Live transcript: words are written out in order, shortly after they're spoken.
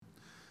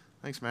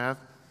Thanks, Matt.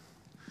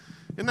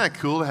 Isn't that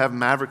cool to have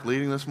Maverick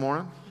leading this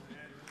morning?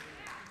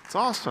 It's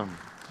awesome.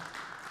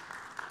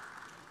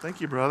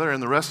 Thank you, brother,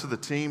 and the rest of the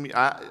team.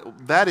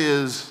 That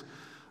is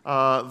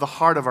the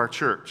heart of our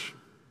church,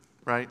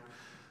 right?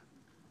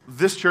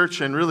 This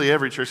church and really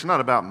every church is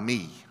not about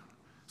me.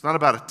 It's not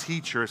about a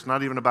teacher. It's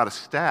not even about a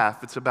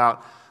staff. It's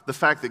about the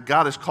fact that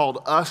God has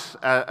called us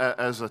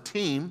as a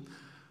team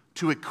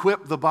to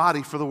equip the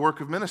body for the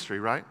work of ministry,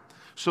 right?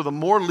 So the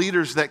more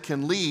leaders that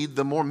can lead,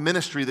 the more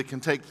ministry that can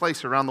take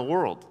place around the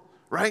world,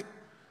 right?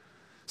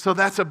 So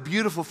that's a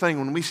beautiful thing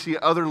when we see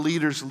other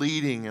leaders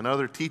leading and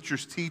other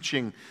teachers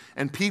teaching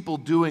and people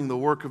doing the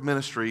work of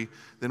ministry,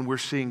 then we're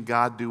seeing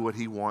God do what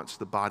He wants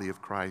the body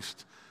of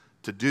Christ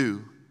to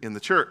do in the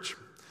church.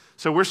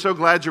 So we're so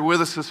glad you're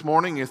with us this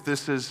morning. If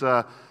this is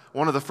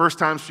one of the first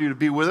times for you to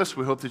be with us,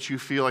 we hope that you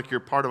feel like you're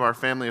part of our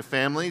family of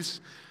families.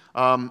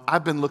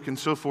 I've been looking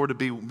so forward to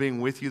being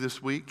with you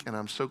this week, and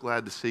I'm so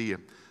glad to see you.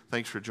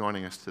 Thanks for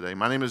joining us today.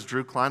 My name is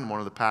Drew Klein. I'm one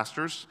of the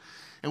pastors,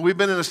 and we've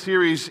been in a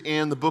series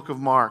in the book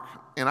of Mark,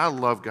 and I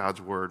love God's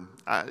Word.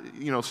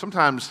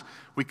 Sometimes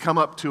we come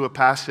up to a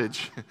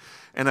passage,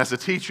 and as a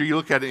teacher, you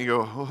look at it and you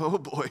go, oh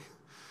boy,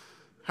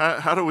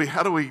 how do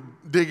we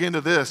dig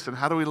into this, and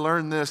how do we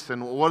learn this,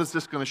 and what is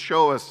this going to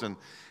show us? And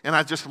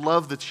I just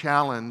love the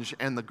challenge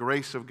and the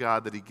grace of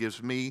God that He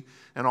gives me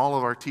and all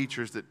of our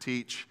teachers that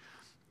teach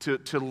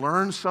to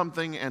learn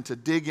something and to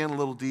dig in a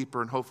little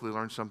deeper and hopefully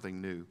learn something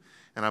new.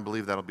 And I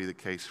believe that'll be the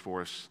case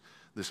for us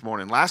this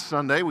morning. Last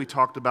Sunday, we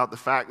talked about the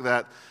fact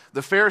that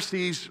the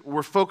Pharisees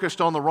were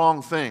focused on the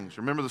wrong things.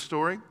 Remember the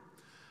story?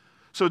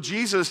 So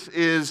Jesus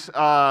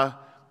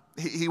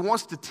he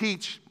wants to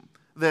teach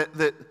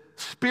that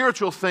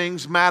spiritual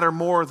things matter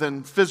more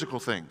than physical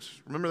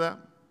things. Remember that?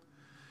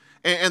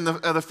 And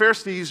the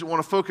Pharisees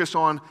want to focus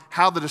on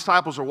how the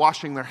disciples are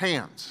washing their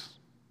hands.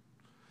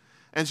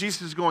 And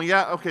Jesus is going,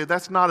 yeah, okay,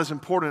 that's not as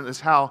important as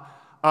how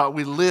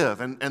we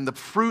live and the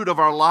fruit of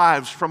our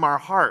lives from our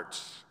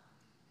hearts.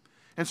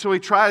 And so He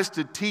tries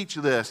to teach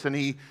this, and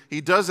he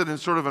does it in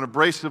sort of an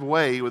abrasive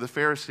way with the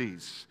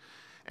Pharisees.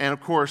 And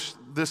of course,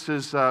 this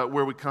is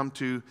where we come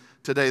to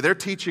today. They're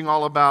teaching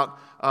all about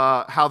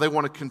how they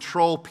want to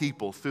control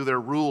people through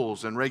their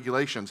rules and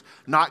regulations.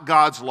 Not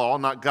God's law,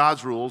 not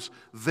God's rules,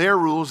 their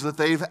rules that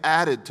they've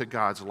added to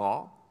God's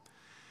law.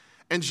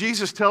 And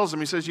Jesus tells them,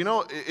 He says,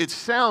 it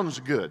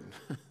sounds good.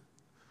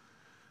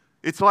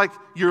 It's like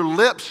your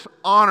lips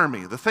honor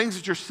me. The things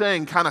that you're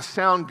saying kind of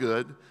sound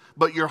good,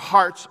 but your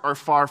hearts are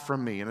far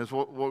from me. And as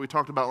what we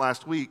talked about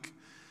last week,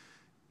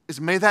 is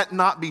may that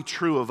not be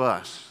true of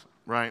us,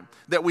 right?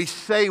 That we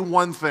say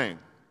one thing.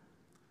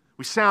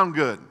 We sound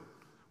good.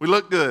 We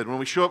look good when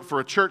we show up for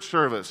a church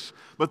service,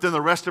 but then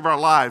the rest of our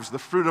lives, the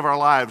fruit of our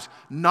lives,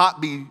 not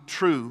be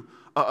true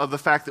of the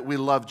fact that we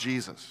love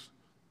Jesus.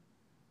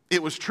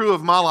 It was true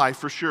of my life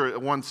for sure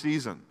at one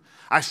season.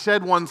 I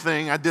said one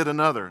thing, I did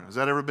another. Has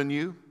that ever been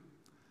you?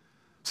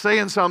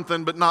 Saying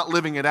something but not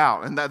living it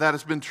out. And that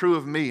has been true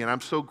of me. And I'm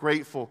so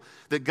grateful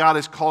that God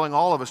is calling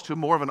all of us to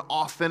more of an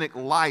authentic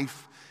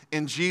life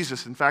in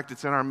Jesus. In fact,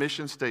 it's in our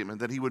mission statement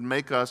that He would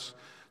make us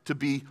to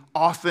be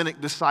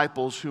authentic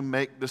disciples who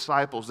make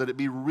disciples, that it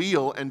be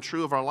real and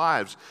true of our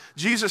lives.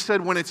 Jesus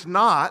said, when it's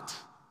not,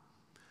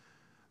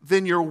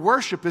 then your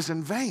worship is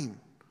in vain.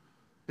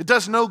 It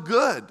does no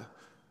good,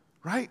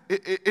 right?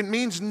 It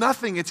means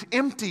nothing. It's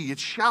empty. It's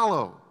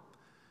shallow.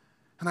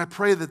 And I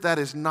pray that that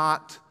is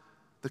not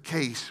the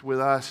case with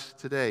us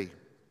today.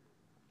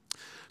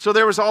 So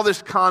there was all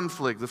this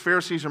conflict. The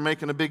Pharisees are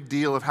making a big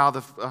deal of how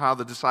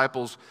the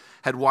disciples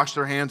had washed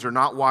their hands or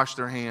not washed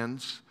their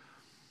hands.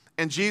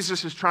 And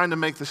Jesus is trying to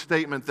make the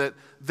statement that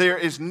there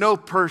is no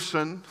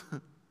person,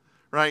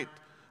 right,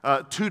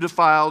 too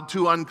defiled,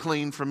 too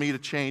unclean for me to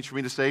change, for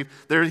me to save.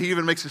 He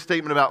even makes a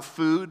statement about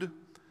food.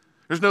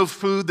 There's no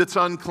food that's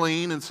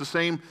unclean. It's the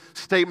same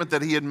statement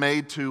that He had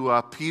made to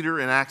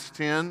Peter in Acts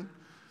 10.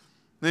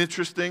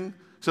 Interesting.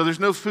 So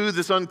there's no food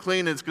that's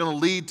unclean, and it's going to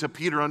lead to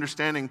Peter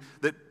understanding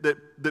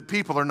that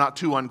people are not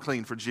too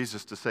unclean for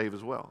Jesus to save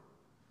as well.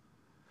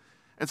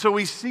 And so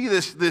we see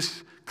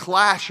this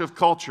clash of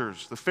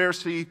cultures, the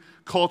Pharisee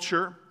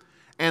culture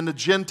and the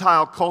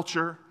Gentile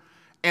culture,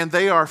 and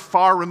they are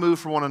far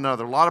removed from one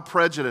another. A lot of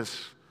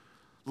prejudice,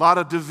 a lot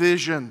of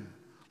division,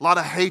 a lot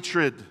of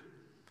hatred.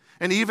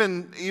 And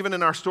even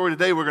in our story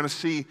today, we're going to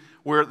see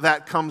where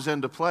that comes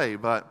into play.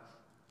 But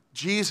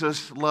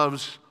Jesus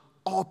loves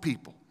all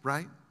people,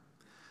 right?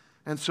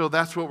 And so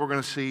that's what we're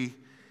going to see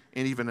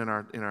even in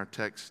our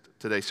text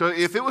today. So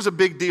if it was a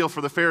big deal for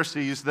the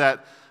Pharisees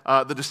that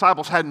the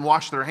disciples hadn't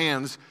washed their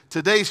hands,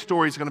 today's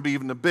story is going to be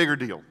even a bigger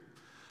deal.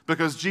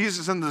 Because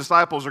Jesus and the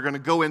disciples are going to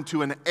go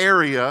into an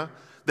area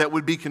that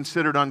would be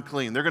considered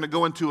unclean. They're going to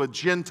go into a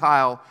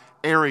Gentile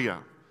area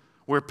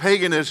where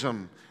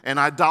paganism and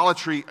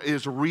idolatry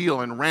is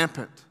real and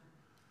rampant.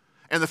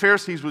 And the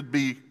Pharisees would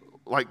be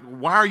like,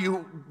 why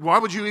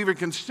would you even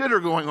consider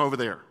going over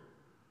there?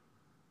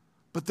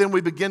 But then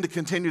we begin to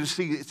continue to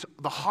see it's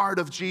the heart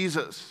of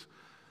Jesus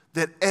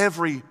that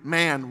every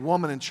man,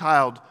 woman, and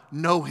child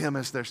know Him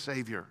as their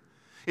Savior.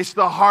 It's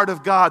the heart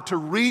of God to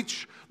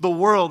reach the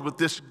world with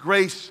this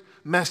grace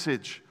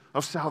message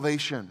of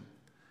salvation.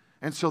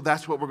 And so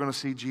that's what we're going to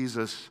see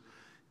Jesus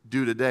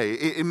do today.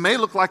 It may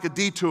look like a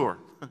detour,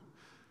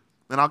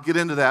 and I'll get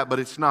into that, but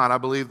it's not. I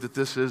believe that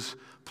this is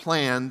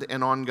planned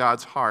and on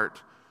God's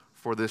heart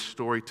for this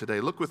story today.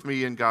 Look with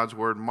me in God's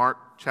Word, Mark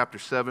chapter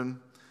 7.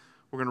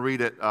 We're going to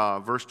read it,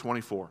 verse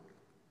 24.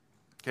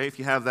 Okay, if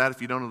you have that,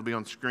 if you don't, it'll be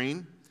on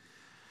screen.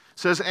 It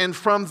says, "And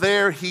from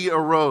there he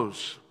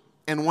arose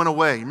and went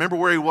away." Remember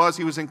where he was?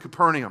 He was in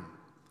Capernaum,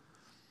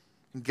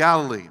 in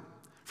Galilee.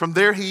 From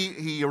there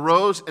he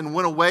arose and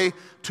went away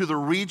to the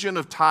region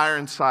of Tyre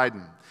and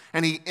Sidon.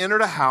 And he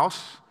entered a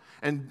house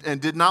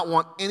and did not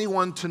want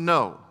anyone to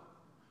know.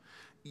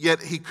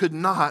 Yet he could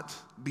not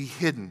be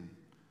hidden.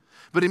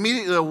 But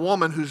immediately a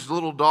woman whose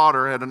little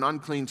daughter had an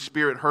unclean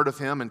spirit heard of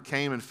him and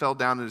came and fell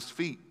down at his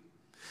feet.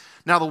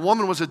 Now the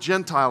woman was a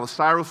Gentile, a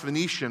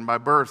Syrophoenician by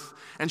birth,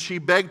 and she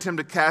begged him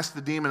to cast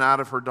the demon out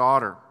of her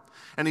daughter.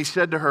 And he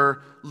said to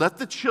her, "Let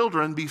the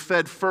children be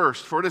fed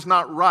first, for it is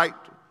not right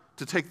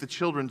to take the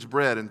children's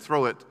bread and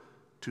throw it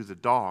to the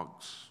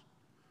dogs."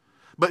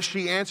 But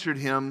she answered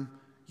him,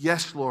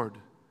 "Yes, Lord,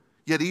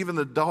 yet even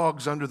the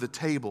dogs under the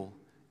table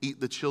eat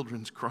the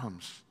children's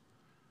crumbs."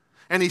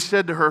 And he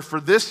said to her, "For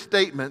this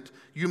statement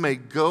you may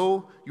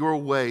go your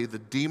way. The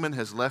demon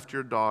has left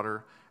your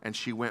daughter." And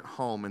she went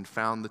home and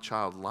found the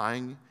child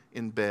lying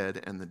in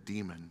bed and the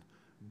demon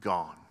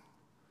gone.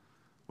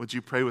 Would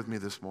you pray with me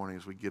this morning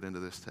as we get into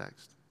this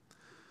text?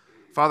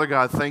 Father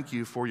God, thank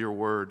you for your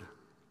word.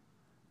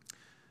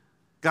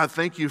 God,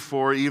 thank you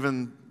for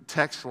even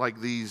texts like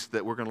these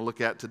that we're going to look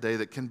at today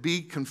that can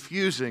be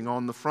confusing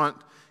on the front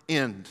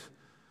end.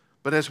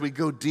 But as we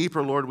go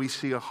deeper, Lord, we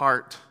see a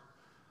heart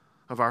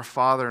of our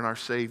Father and our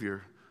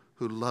Savior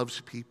who loves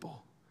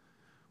people.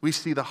 We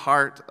see the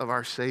heart of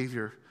our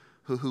Savior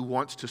who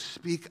wants to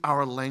speak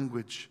our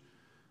language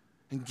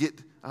and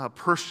get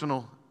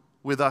personal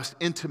with us,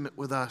 intimate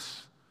with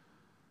us.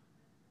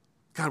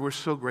 God, we're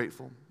so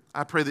grateful.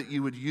 I pray that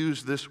you would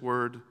use this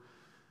word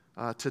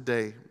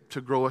today to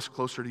grow us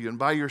closer to you. And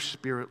by your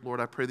Spirit, Lord,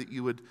 I pray that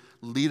you would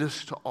lead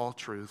us to all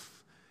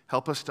truth.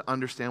 Help us to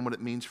understand what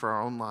it means for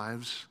our own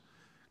lives.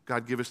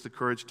 God, give us the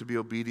courage to be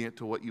obedient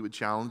to what you would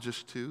challenge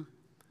us to.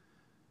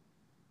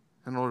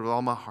 And Lord, with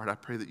all my heart, I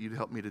pray that you'd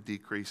help me to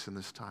decrease in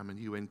this time and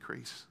you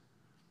increase.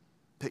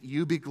 That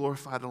you be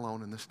glorified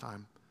alone in this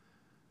time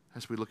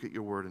as we look at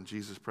your word in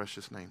Jesus'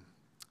 precious name.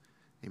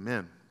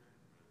 Amen.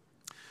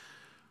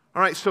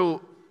 All right,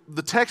 so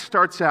the text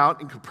starts out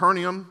in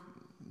Capernaum.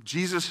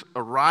 Jesus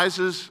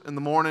arises in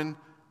the morning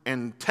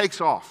and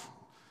takes off.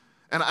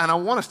 And I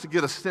want us to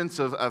get a sense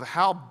of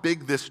how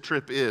big this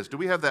trip is. Do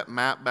we have that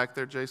map back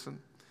there,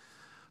 Jason?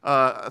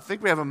 I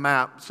think we have a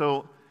map.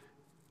 So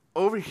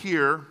over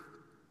here,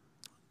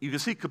 you can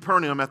see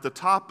Capernaum at the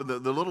top of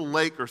the little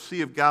lake or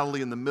Sea of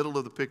Galilee in the middle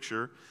of the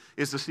picture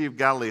is the Sea of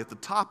Galilee. At the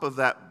top of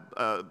that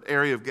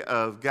area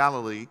of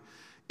Galilee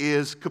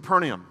is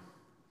Capernaum.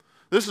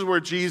 This is where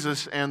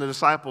Jesus and the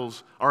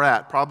disciples are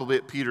at, probably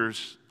at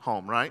Peter's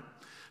home, right?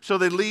 So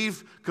they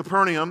leave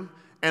Capernaum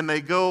and they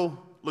go,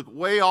 look,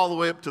 way all the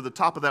way up to the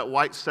top of that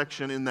white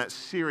section in that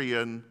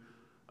Syrian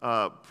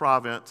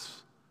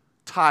province,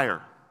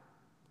 Tyre.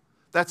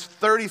 That's a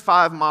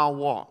 35-mile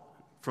walk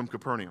from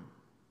Capernaum.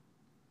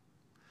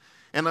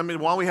 And I mean,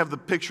 while we have the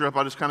picture up,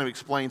 I'll just kind of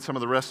explain some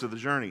of the rest of the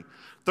journey.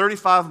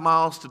 35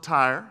 miles to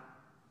Tyre.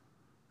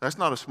 That's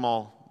not a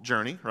small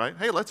journey, right?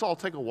 Hey, let's all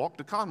take a walk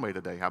to Conway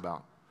today. How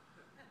about?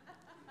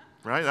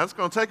 Right? That's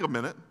going to take a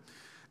minute.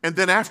 And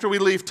then after we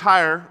leave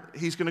Tyre,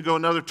 he's going to go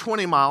another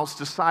 20 miles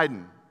to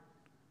Sidon,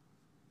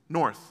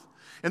 north.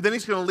 And then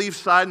he's going to leave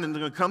Sidon and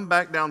going to come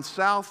back down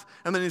south.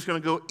 And then he's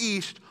going to go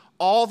east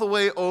all the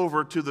way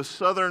over to the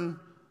southern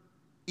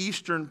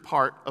eastern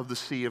part of the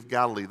Sea of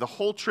Galilee. The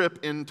whole trip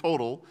in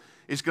total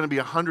is going to be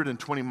a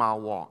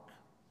 120-mile walk.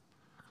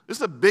 This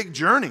is a big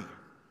journey,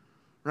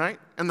 right?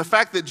 And the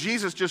fact that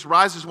Jesus just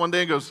rises one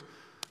day and goes,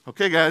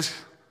 "Okay, guys,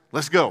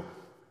 let's go."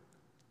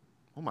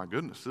 Oh my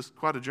goodness, this is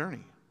quite a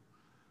journey.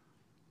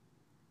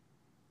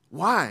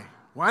 Why?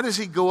 Why does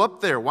he go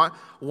up there?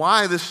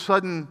 Why this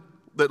sudden,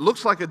 that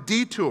looks like a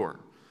detour?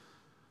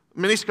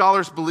 Many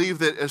scholars believe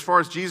that as far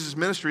as Jesus'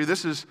 ministry,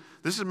 this is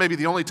maybe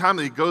the only time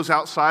that he goes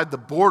outside the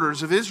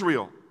borders of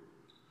Israel.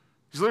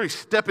 He's literally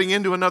stepping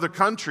into another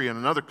country and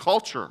another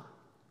culture.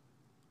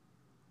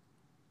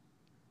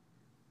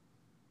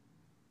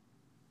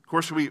 Of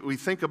course, we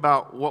think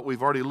about what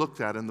we've already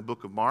looked at in the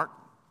book of Mark.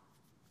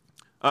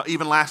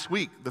 Even last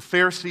week, the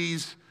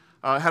Pharisees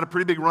had a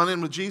pretty big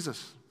run-in with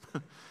Jesus.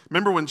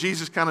 Remember when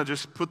Jesus kind of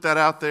just put that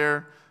out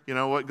there, you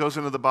know, what goes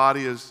into the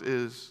body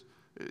is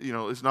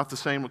not the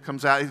same what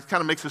comes out. He kind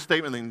of makes a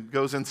statement and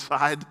goes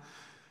inside.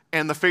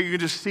 And you can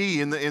just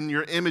see in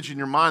your image in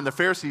your mind, the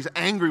Pharisees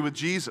angry with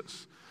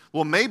Jesus.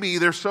 Well, maybe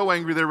they're so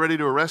angry they're ready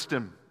to arrest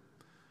him.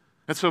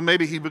 And so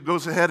maybe he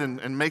goes ahead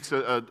and makes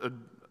a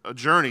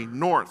journey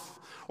north.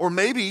 Or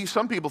maybe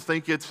some people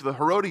think it's the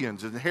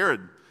Herodians and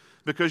Herod.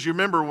 Because you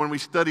remember when we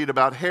studied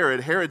about Herod,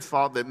 Herod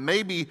thought that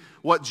maybe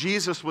what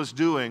Jesus was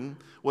doing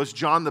was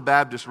John the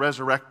Baptist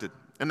resurrected.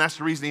 And that's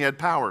the reason he had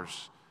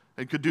powers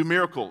and could do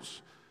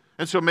miracles.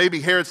 And so maybe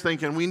Herod's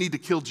thinking, we need to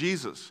kill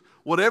Jesus.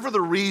 Whatever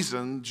the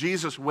reason,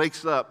 Jesus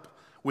wakes up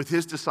with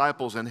his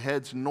disciples and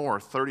heads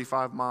north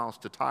 35 miles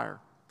to Tyre.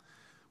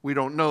 We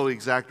don't know the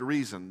exact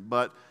reason,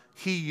 but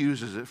he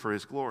uses it for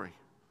his glory.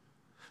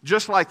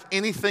 Just like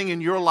anything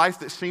in your life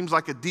that seems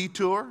like a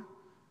detour,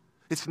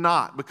 it's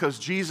not, because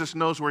Jesus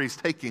knows where he's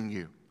taking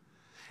you.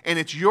 And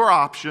it's your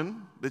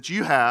option that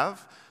you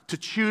have to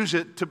choose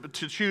it,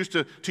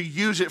 to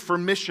use it for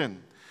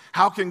mission.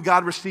 How can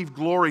God receive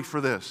glory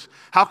for this?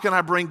 How can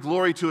I bring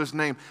glory to his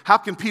name? How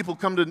can people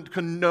come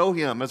to know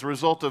him as a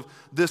result of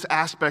this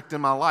aspect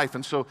in my life?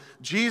 And so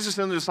Jesus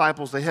and the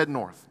disciples, they head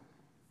north.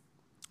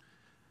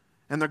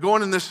 And they're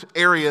going in this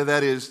area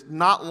that is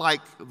not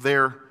like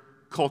their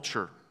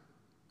culture,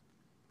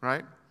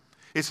 right?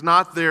 It's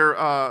not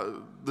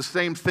the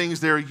same things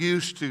they're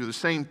used to, the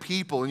same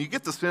people. And you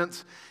get the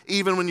sense,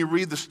 even when you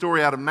read the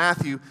story out of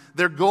Matthew,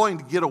 they're going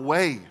to get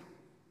away.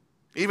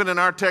 Even in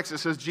our text, it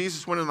says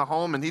Jesus went in the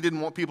home and he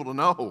didn't want people to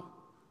know.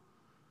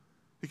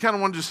 He kind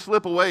of wanted to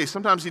slip away.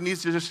 Sometimes he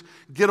needs to just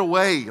get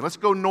away. Let's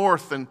go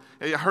north, and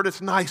I heard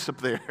it's nice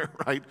up there,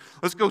 right?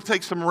 Let's go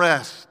take some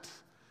rest.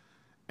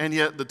 And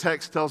yet the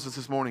text tells us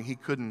this morning he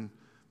couldn't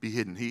be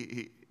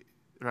hidden.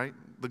 Right?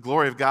 The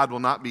glory of God will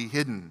not be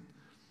hidden.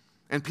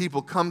 And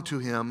people come to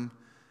him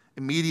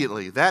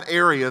immediately. That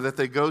area that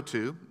they go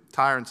to,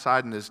 Tyre and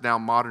Sidon, is now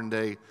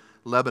modern-day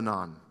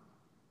Lebanon.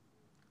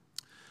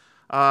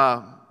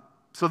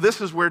 So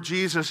this is where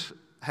Jesus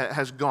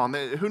has gone.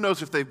 Who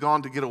knows if they've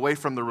gone to get away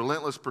from the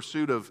relentless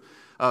pursuit of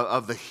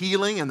the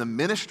healing and the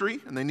ministry,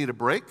 and they need a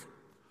break?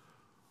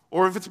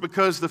 Or if it's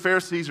because the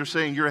Pharisees are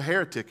saying, you're a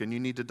heretic and you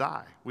need to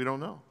die. We don't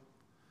know.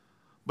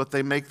 But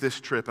they make this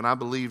trip, and I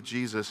believe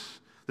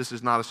Jesus, this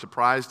is not a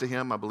surprise to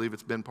him. I believe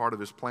it's been part of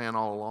his plan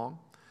all along.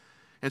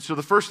 And so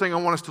the first thing I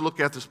want us to look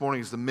at this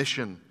morning is the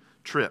mission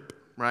trip,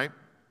 right?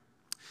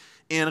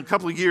 In a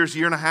couple of years,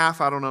 year and a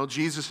half, I don't know,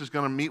 Jesus is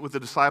going to meet with the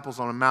disciples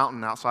on a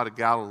mountain outside of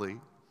Galilee.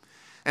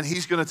 And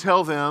he's going to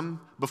tell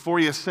them, before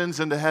he ascends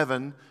into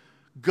heaven,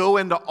 go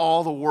into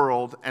all the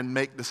world and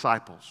make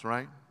disciples,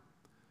 right?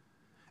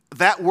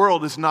 That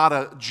world is not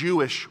a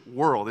Jewish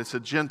world. It's a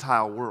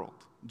Gentile world.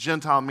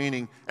 Gentile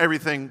meaning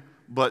everything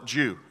but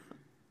Jew.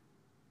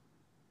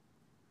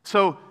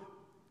 So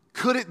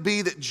could it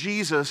be that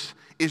Jesus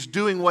is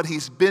doing what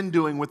he's been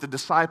doing with the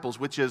disciples,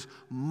 which is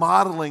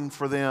modeling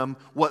for them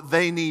what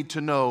they need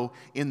to know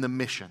in the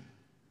mission?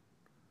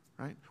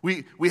 Right?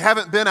 We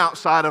haven't been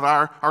outside of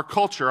our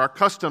culture, our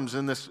customs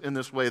in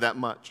this way that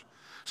much.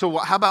 So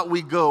how about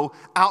we go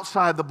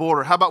outside the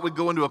border? How about we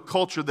go into a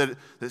culture that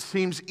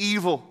seems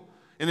evil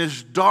and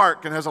is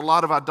dark and has a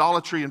lot of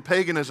idolatry and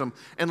paganism,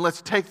 and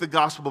let's take the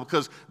gospel,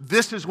 because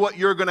this is what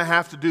you're going to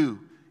have to do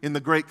in the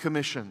Great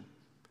Commission.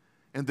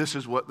 And this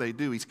is what they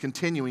do. He's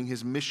continuing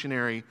his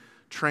missionary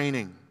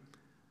training.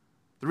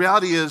 The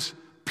reality is,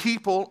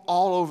 people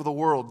all over the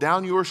world,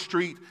 down your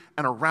street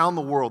and around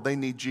the world, they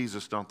need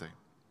Jesus, don't they?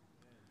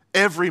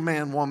 Every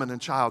man, woman,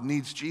 and child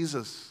needs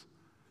Jesus.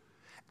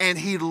 And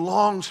he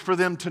longs for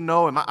them to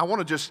know him. I want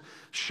to just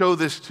show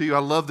this to you. I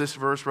love this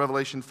verse,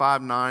 Revelation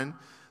 5:9.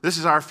 This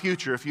is our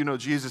future if you know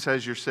Jesus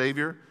as your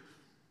Savior.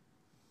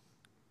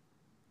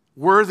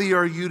 Worthy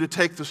are you to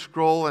take the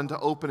scroll and to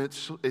open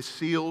its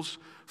seals,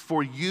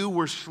 for you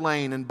were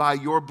slain, and by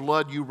your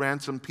blood you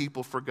ransomed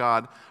people for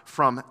God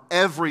from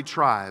every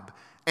tribe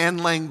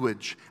and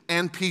language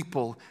and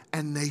people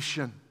and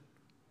nation.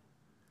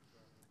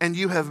 And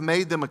you have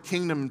made them a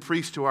kingdom and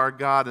priests to our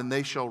God, and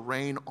they shall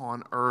reign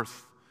on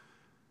earth.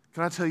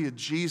 Can I tell you,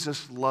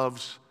 Jesus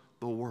loves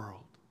the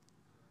world,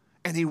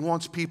 and he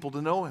wants people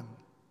to know him.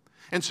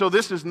 And so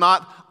this is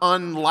not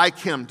unlike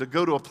him to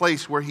go to a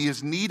place where he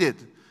is needed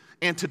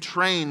and to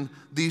train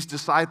these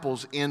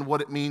disciples in what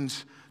it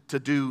means to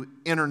do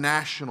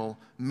international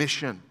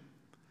mission.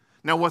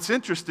 Now, what's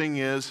interesting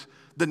is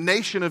the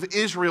nation of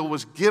Israel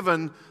was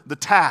given the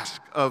task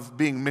of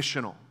being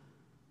missional,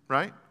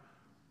 right?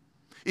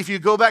 If you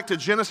go back to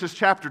Genesis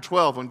chapter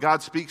 12, when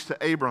God speaks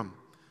to Abram,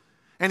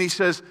 and he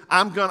says,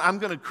 I'm going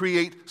to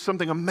create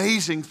something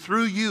amazing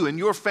through you and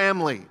your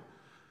family.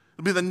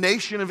 It'll be the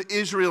nation of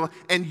Israel,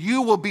 and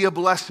you will be a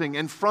blessing,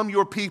 and from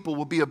your people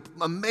will be an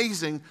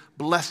amazing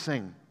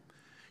blessing.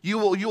 You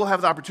will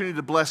have the opportunity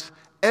to bless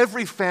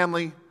every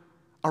family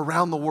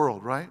around the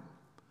world, right?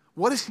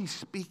 What is he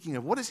speaking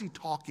of? What is he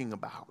talking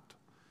about?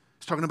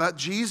 He's talking about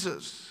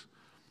Jesus.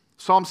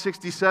 Psalm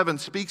 67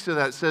 speaks of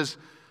that. It says,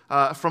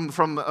 from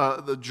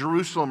the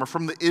Jerusalem or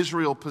from the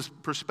Israel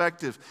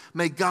perspective,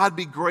 may God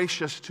be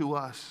gracious to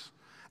us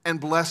and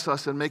bless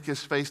us and make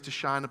his face to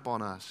shine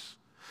upon us,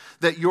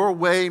 that your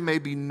way may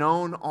be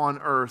known on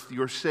earth,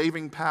 your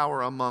saving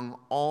power among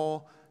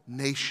all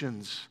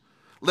nations.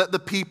 Let the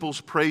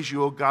peoples praise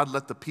you, O God,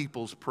 let the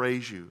peoples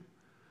praise you.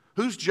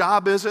 Whose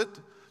job is it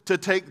to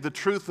take the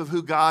truth of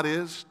who God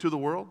is to the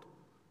world?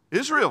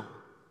 Israel.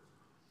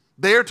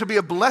 They are to be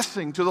a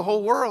blessing to the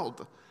whole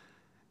world,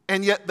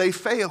 and yet they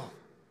fail.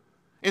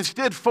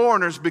 Instead,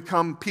 foreigners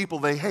become people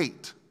they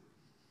hate.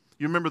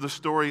 You remember the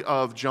story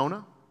of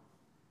Jonah,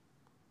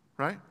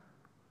 right?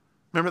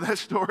 Remember that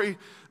story?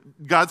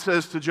 God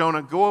says to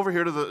Jonah, go over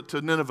here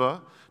to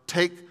Nineveh,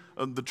 take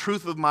the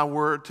truth of my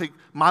word, take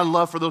my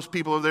love for those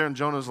people over there. And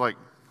Jonah's like,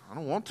 I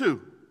don't want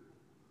to.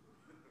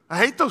 I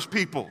hate those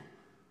people.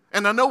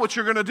 And I know what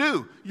you're going to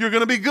do. You're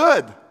going to be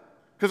good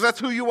because that's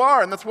who you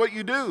are and that's what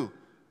you do.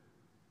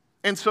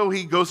 And so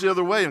he goes the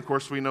other way. And of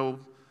course, we know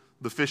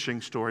the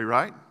fishing story,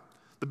 right?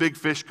 The big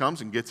fish comes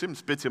and gets him,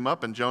 spits him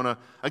up, and Jonah,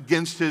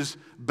 against his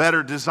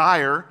better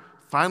desire,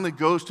 finally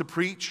goes to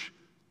preach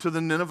to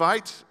the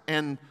Ninevites,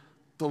 and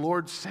the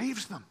Lord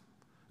saves them.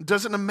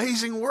 Does an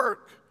amazing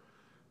work.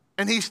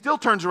 And he still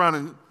turns around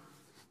and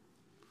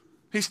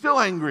he's still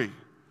angry.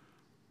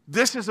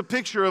 This is a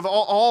picture of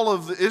all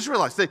of the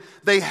Israelites.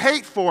 They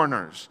hate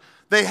foreigners.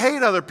 They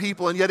hate other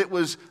people, and yet it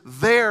was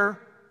their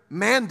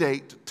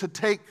mandate to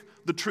take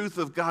the truth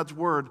of God's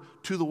word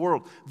to the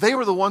world. They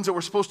were the ones that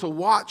were supposed to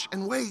watch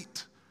and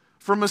wait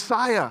for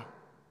Messiah,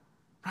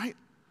 right?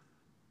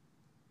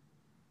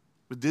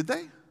 But did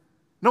they?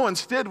 No,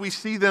 instead we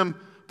see them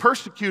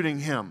persecuting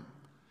him,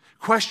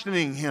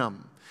 questioning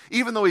him,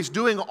 even though he's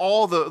doing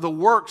all the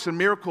works and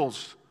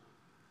miracles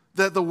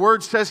that the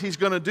word says he's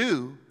going to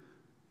do.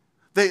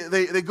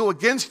 They go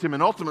against him,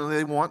 and ultimately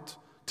they want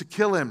to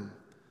kill him.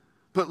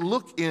 But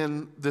look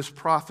in this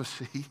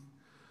prophecy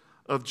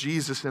of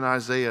Jesus in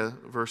Isaiah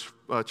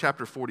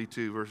chapter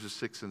 42, verses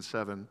 6 and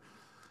 7.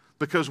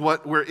 Because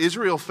where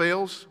Israel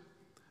fails,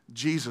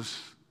 Jesus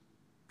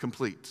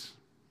completes.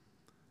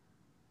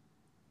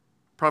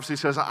 Prophecy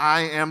says,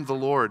 I am the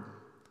Lord.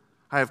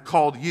 I have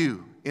called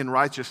you in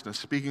righteousness.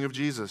 Speaking of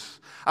Jesus,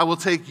 I will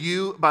take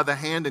you by the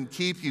hand and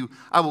keep you.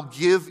 I will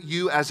give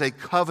you as a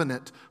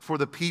covenant for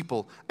the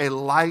people, a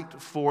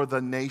light for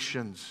the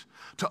nations,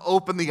 to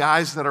open the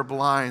eyes that are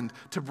blind,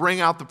 to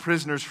bring out the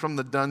prisoners from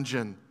the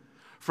dungeon,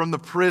 from the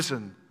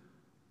prison,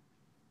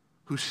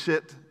 who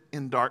sit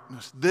in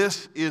darkness.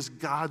 This is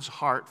God's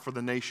heart for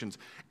the nations.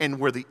 And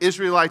where the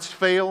Israelites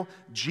fail,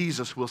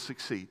 Jesus will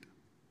succeed.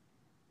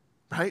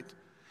 Right?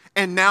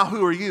 And now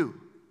who are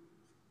you?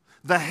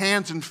 The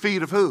hands and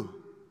feet of who?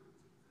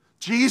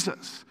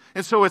 Jesus.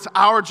 And so it's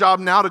our job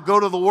now to go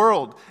to the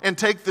world and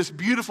take this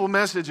beautiful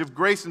message of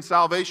grace and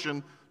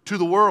salvation to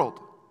the world.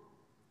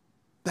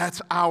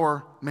 That's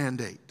our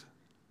mandate.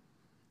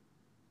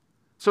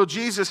 So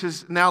Jesus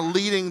is now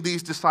leading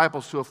these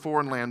disciples to a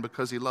foreign land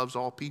because he loves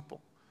all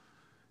people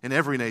in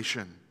every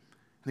nation,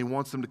 and he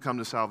wants them to come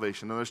to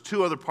salvation. Now, there's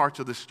two other parts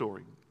of this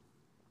story.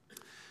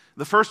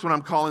 The first one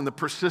I'm calling the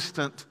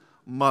persistent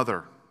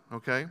mother,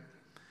 okay?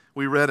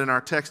 We read in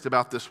our text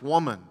about this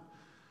woman,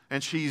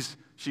 and she's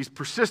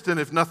persistent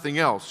if nothing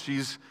else.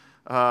 You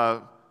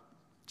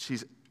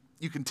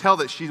can tell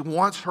that she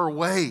wants her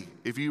way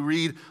if you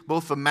read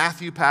both the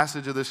Matthew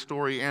passage of this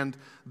story and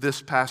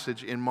this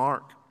passage in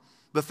Mark.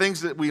 The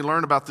things that we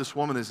learn about this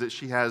woman is that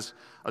she has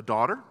a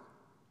daughter.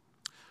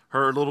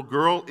 Her little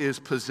girl is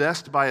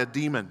possessed by a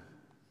demon.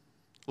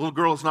 The little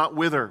girl is not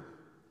with her.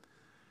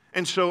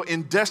 And so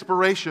in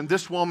desperation,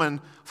 this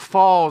woman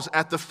falls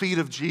at the feet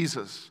of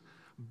Jesus,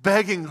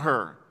 begging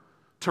her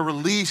to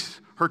release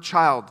her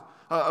child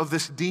of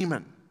this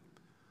demon.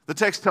 The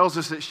text tells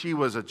us that she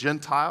was a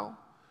Gentile.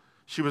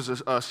 She was a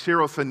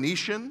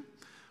Syrophoenician.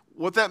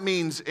 What that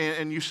means,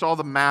 and you saw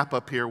the map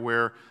up here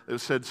where it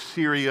said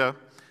Syria,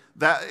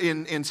 that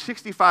in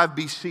 65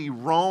 BC,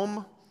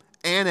 Rome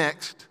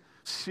annexed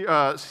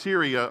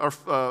Syria or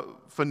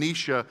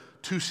Phoenicia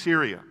to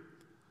Syria.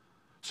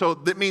 So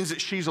that means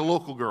that she's a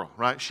local girl,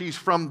 right? She's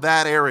from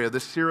that area, the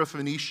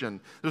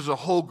Syrophoenician. There's a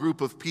whole group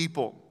of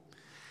people.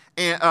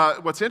 And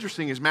what's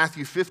interesting is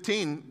Matthew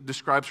 15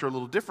 describes her a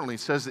little differently.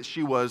 It says that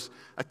she was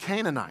a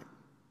Canaanite,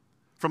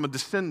 from a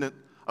descendant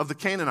of the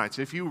Canaanites.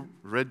 If you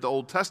read the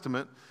Old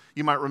Testament,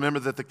 you might remember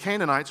that the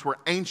Canaanites were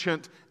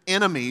ancient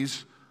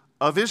enemies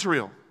of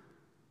Israel.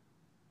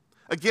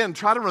 Again,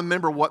 try to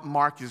remember what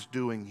Mark is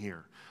doing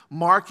here.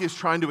 Mark is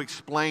trying to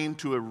explain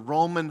to a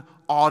Roman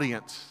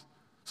audience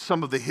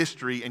some of the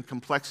history and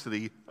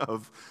complexity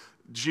of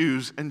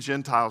Jews and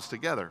Gentiles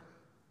together.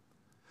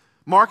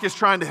 Mark is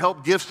trying to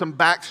help give some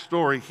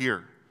backstory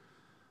here.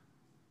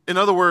 In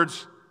other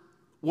words,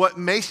 what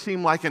may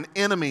seem like an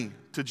enemy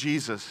to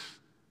Jesus,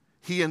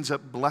 he ends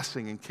up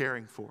blessing and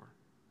caring for.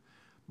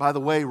 By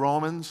the way,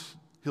 Romans,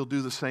 he'll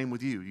do the same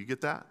with you. You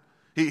get that?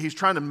 He's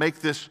trying to make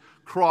this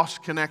cross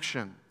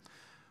connection.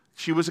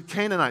 She was a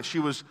Canaanite. She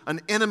was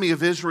an enemy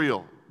of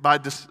Israel by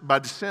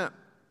descent.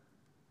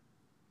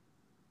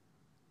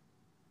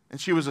 And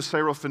she was a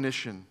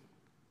Syrophoenician.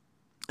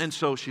 And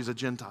so she's a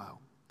Gentile.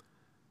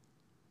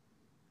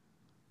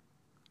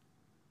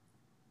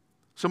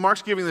 So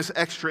Mark's giving this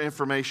extra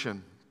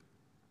information.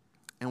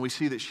 And we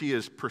see that she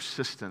is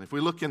persistent. If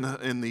we look in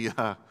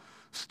the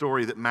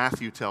story that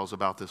Matthew tells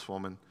about this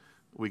woman,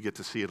 we get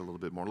to see it a little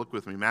bit more. Look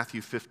with me.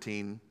 Matthew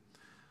 15,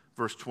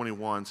 verse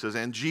 21 says,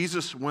 and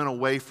Jesus went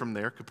away from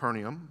there,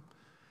 Capernaum,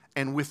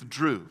 and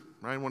withdrew.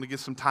 Right? I want to get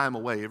some time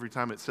away. Every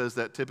time it says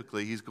that,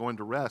 typically, he's going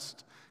to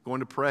rest,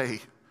 going to pray.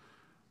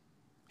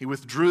 He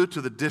withdrew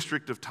to the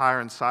district of Tyre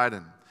and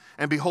Sidon.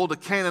 And behold, a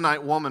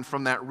Canaanite woman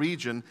from that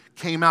region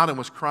came out and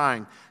was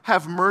crying,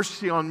 "Have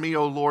mercy on me,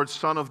 O Lord,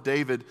 Son of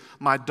David.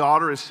 My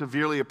daughter is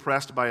severely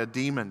oppressed by a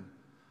demon."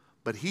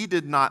 But he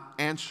did not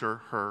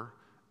answer her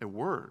a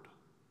word.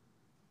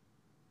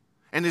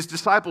 And his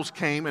disciples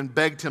came and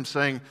begged him,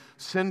 saying,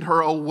 "Send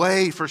her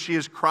away, for she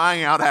is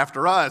crying out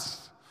after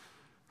us."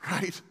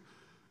 Right?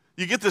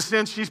 You get the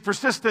sense she's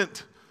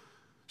persistent.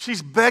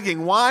 She's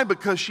begging. Why?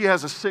 Because she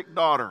has a sick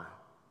daughter.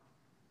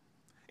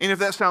 And if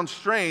that sounds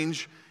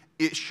strange,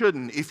 it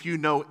shouldn't if you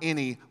know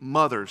any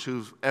mothers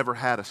who've ever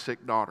had a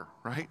sick daughter,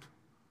 right?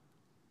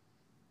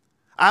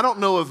 I don't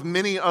know of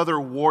many other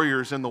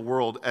warriors in the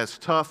world as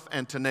tough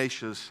and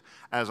tenacious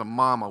as a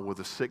mama with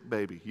a sick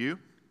baby. You?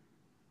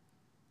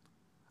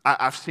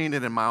 I've seen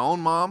it in my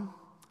own mom,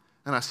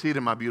 and I see it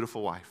in my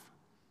beautiful wife.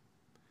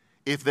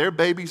 If their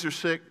babies are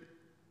sick,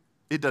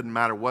 it doesn't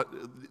matter what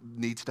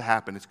needs to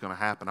happen, it's going to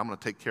happen. I'm going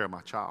to take care of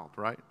my child,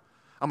 right?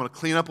 I'm going to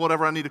clean up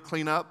whatever I need to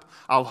clean up.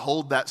 I'll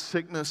hold that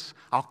sickness.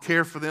 I'll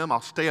care for them.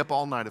 I'll stay up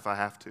all night if I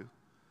have to.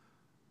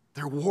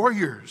 They're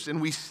warriors,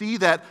 and we see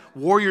that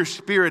warrior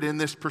spirit in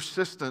this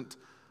persistent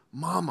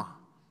mama,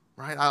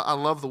 right? I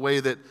love the way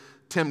that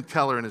Tim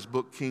Keller in his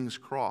book King's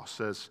Cross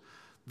says,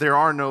 there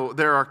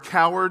are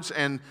cowards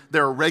and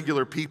there are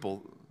regular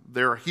people.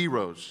 There are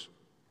heroes.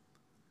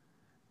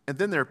 And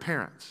then there are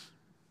parents.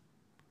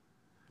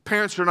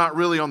 Parents are not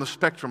really on the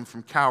spectrum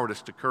from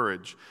cowardice to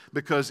courage,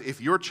 because if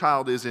your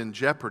child is in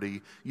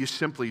jeopardy, you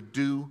simply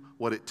do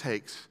what it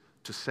takes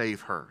to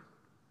save her.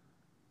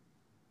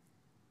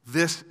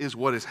 This is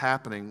what is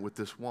happening with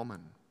this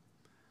woman.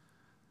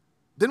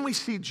 Then we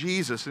see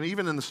Jesus, and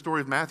even in the story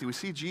of Matthew, we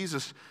see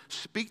Jesus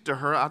speak to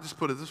her, I'll just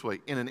put it this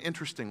way, in an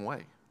interesting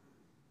way.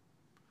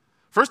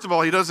 First of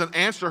all, he doesn't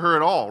answer her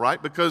at all,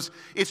 right? Because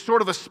it's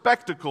sort of a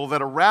spectacle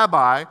that a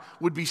rabbi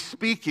would be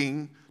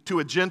speaking to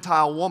a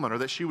Gentile woman, or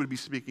that she would be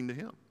speaking to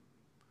him.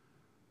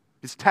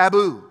 It's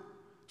taboo.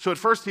 So at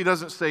first he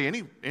doesn't say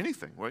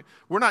anything. Right?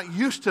 We're not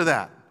used to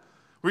that.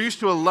 We're used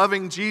to a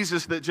loving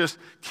Jesus that just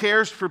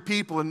cares for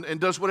people and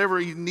does whatever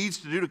he needs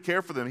to do to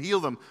care for them, heal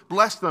them,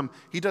 bless them.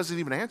 He doesn't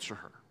even answer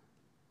her.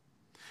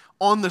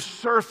 On the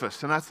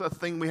surface, and that's the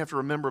thing we have to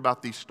remember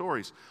about these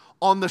stories,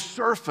 on the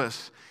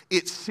surface,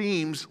 it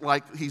seems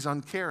like he's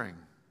uncaring.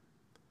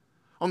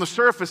 On the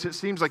surface, it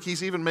seems like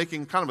he's even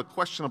making kind of a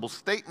questionable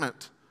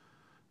statement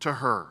to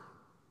her.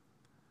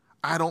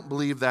 I don't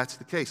believe that's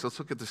the case. Let's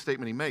look at the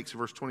statement he makes,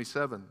 verse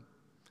 27.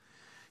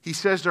 He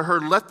says to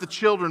her, "Let the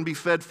children be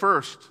fed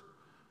first,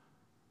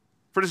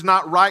 for it is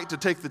not right to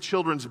take the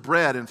children's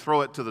bread and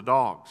throw it to the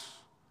dogs."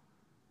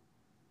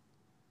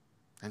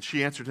 And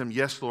she answered him,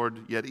 "Yes,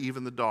 Lord, yet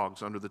even the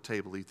dogs under the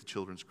table eat the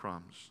children's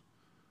crumbs."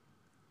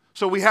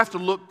 So we have to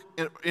look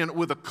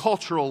with a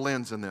cultural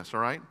lens in this,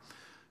 all right?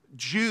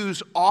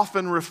 Jews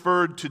often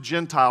referred to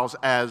Gentiles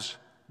as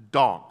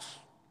dogs.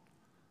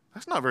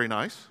 That's not very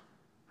nice,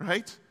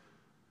 right?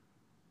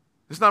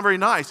 It's not very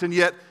nice, and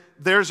yet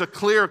there's a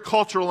clear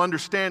cultural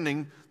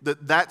understanding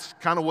that that's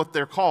kind of what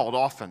they're called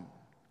often.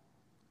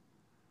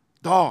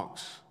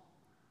 Dogs.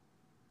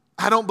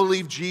 I don't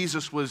believe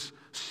Jesus was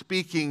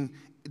speaking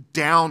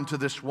down to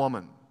this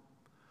woman,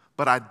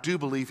 but I do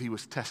believe he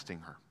was testing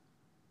her.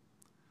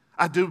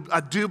 I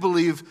do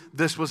believe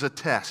this was a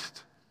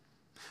test.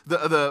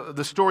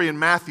 The story in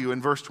Matthew in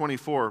verse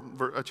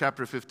 24,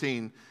 chapter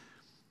 15,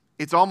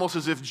 it's almost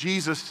as if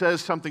Jesus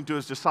says something to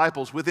his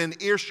disciples within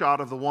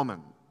earshot of the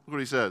woman. Look what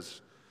he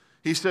says.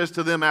 He says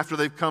to them after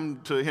they've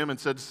come to him and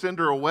said, "Send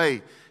her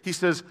away." He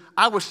says,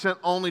 "I was sent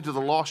only to the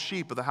lost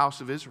sheep of the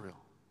house of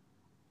Israel."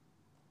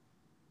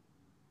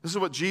 This is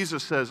what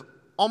Jesus says,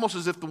 almost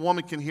as if the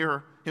woman can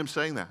hear him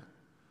saying that.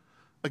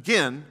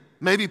 Again,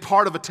 maybe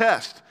part of a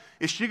test.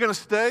 Is she going to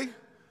stay?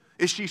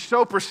 Is she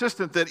so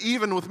persistent that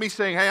even with me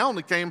saying, "Hey, I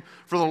only came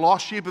for the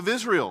lost sheep of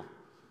Israel"?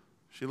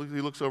 He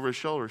looks over his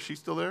shoulder. Is she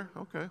still there?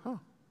 Okay,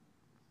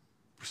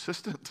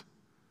 persistent.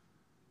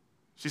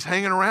 She's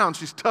hanging around.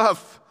 She's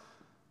tough.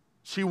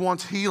 She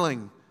wants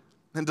healing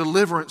and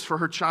deliverance for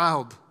her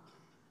child.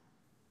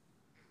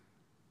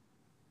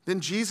 Then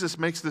Jesus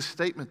makes this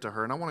statement to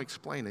her, and I want to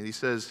explain it. He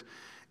says,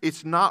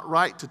 "It's not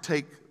right to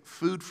take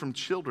food from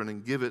children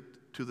and give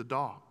it to the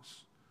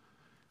dogs."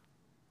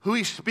 Who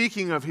he's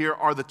speaking of here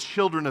are the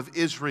children of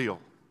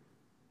Israel,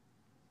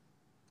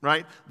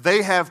 right?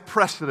 They have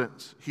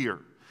precedence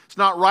here. It's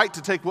not right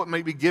to take what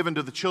may be given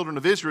to the children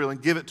of Israel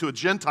and give it to a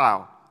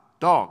Gentile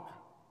dog.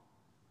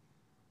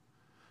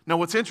 Now,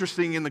 what's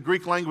interesting, in the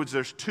Greek language,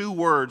 there's two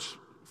words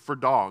for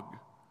dog.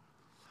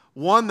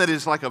 One that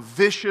is like a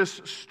vicious,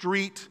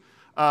 street,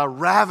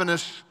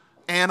 ravenous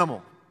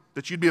animal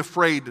that you'd be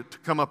afraid to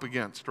come up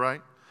against,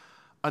 right?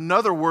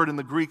 Another word in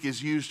the Greek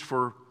is used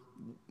for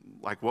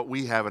like what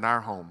we have in our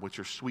home, which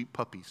are sweet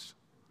puppies,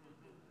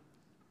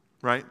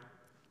 right?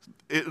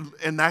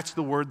 And that's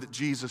the word that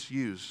Jesus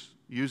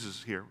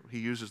uses here. He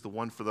uses the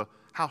one for the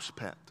house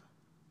pet.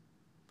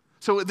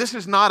 So this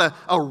is not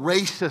a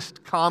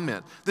racist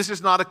comment. This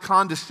is not a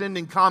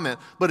condescending comment,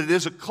 but it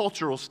is a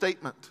cultural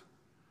statement.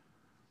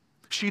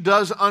 She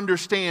does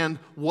understand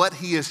what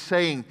he is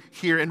saying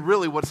here. And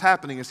really what's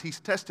happening is he's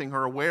testing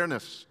her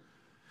awareness.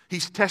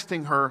 He's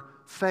testing her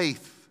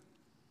faith.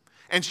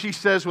 And she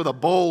says with a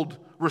bold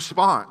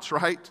response,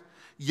 right?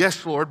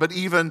 Yes, Lord, but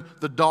even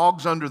the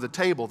dogs under the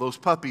table, those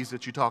puppies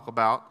that you talk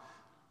about,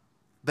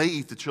 they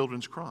eat the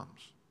children's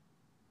crumbs.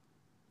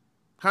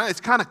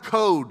 It's kind of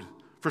code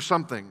for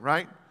something,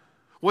 right?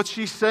 What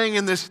she's saying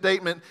in this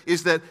statement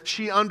is that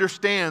she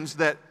understands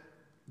that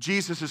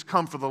Jesus has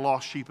come for the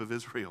lost sheep of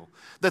Israel,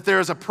 that there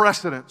is a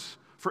precedence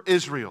for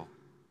Israel,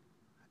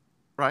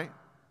 right?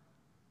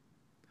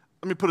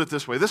 Let me put it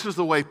this way. This is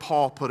the way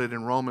Paul put it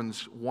in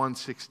Romans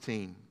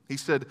 1:16. He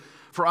said,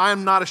 "For I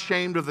am not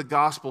ashamed of the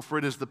gospel, for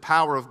it is the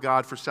power of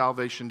God for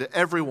salvation to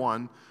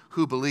everyone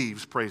who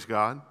believes," praise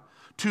God,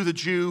 "to the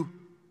Jew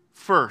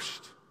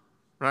first,"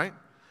 right?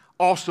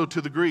 "Also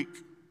to the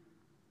Greek."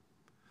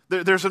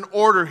 There's an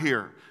order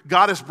here.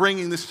 God is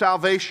bringing this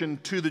salvation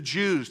to the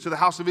Jews, to the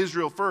house of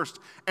Israel first,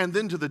 and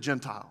then to the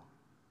Gentile.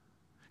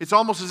 It's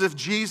almost as if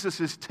Jesus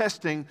is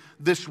testing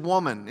this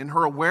woman in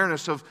her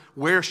awareness of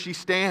where she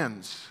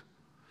stands.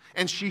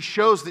 And she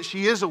shows that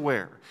she is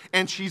aware.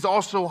 And she's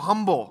also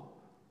humble,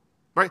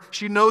 right?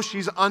 She knows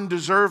she's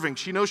undeserving.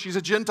 She knows she's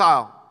a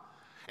Gentile.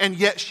 And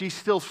yet she's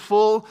still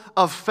full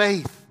of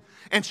faith.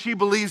 And she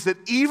believes that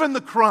even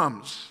the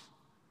crumbs,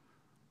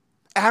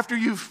 after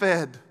you've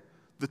fed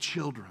the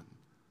children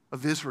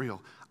of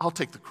Israel, I'll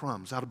take the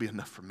crumbs. That'll be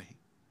enough for me.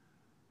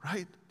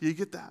 Right? Do you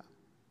get that?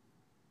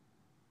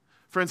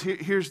 Friends,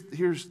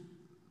 here's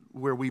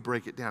where we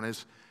break it down.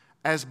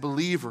 As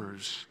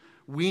believers,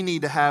 we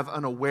need to have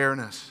an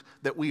awareness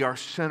that we are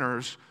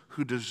sinners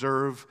who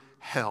deserve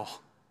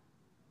hell.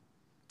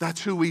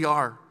 That's who we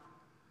are.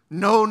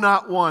 No,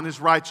 not one is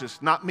righteous.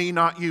 Not me,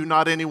 not you,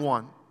 not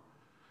anyone.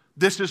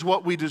 This is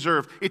what we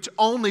deserve. It's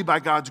only by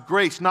God's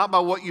grace, not by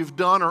what you've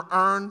done or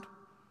earned.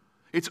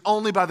 It's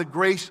only by the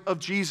grace of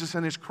Jesus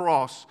and his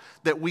cross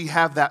that we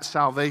have that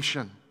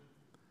salvation.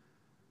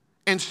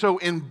 And so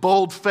in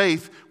bold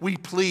faith, we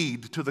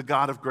plead to the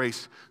God of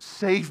grace,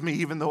 save me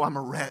even though I'm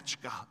a wretch,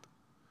 God.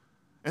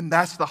 And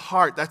that's the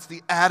heart, that's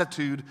the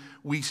attitude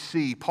we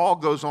see. Paul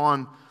goes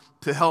on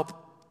to help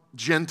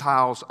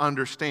Gentiles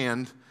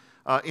understand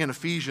in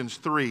Ephesians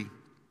 3,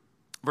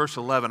 verse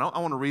 11. I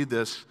want to read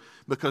this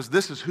because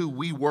this is who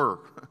we were,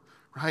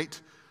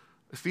 right?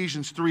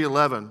 Ephesians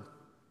 3:11.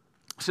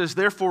 It says,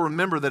 "Therefore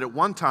remember that at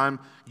one time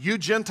you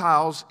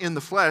Gentiles in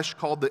the flesh,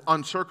 called the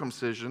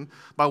uncircumcision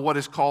by what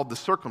is called the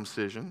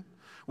circumcision,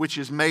 which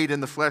is made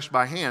in the flesh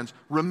by hands.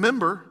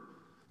 Remember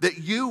that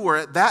you were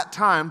at that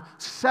time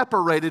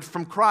separated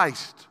from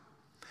Christ,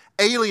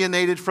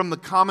 alienated from the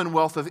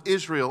commonwealth of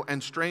Israel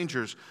and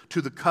strangers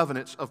to the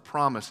covenants of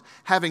promise,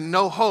 having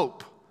no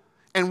hope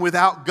and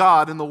without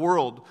God in the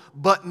world.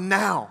 But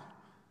now,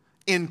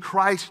 in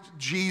Christ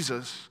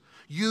Jesus,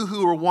 you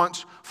who were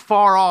once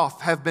far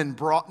off have been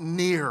brought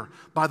near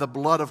by the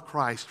blood of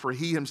Christ, for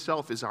he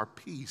himself is our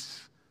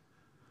peace,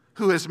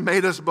 who has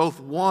made us both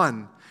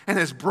one and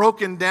has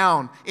broken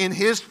down in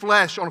his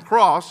flesh on a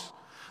cross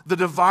the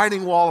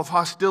dividing wall of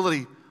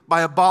hostility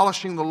by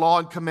abolishing the law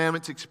and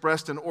commandments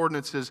expressed in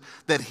ordinances,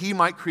 that he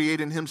might create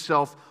in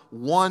himself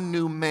one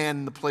new man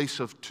in the place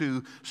of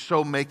two,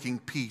 so making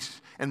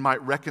peace, and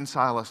might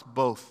reconcile us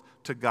both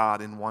to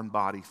God in one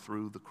body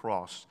through the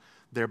cross,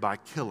 thereby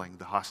killing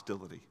the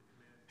hostility."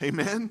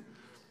 Amen?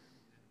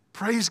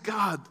 Praise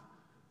God.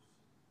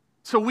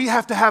 So we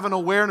have to have an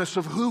awareness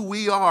of who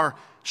we are.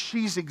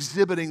 She's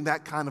exhibiting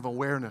that kind of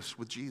awareness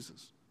with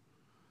Jesus.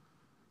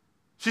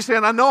 She's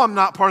saying, I know I'm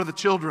not part of the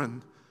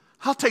children.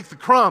 I'll take the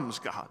crumbs,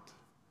 God.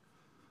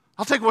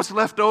 I'll take what's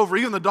left over.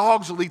 Even the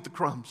dogs will eat the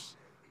crumbs.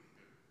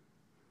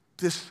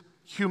 This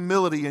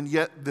humility and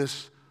yet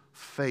this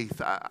faith.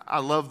 I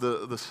love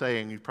the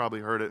saying. You've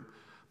probably heard it.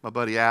 My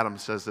buddy Adam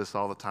says this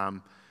all the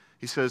time.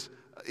 He says,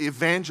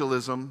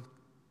 evangelism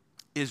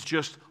is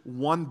just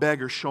one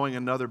beggar showing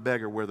another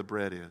beggar where the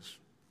bread is.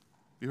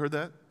 You heard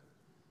that?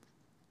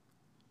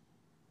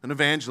 An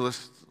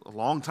evangelist a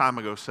long time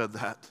ago said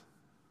that.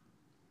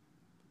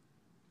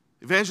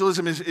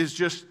 Evangelism is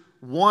just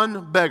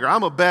one beggar.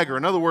 I'm a beggar.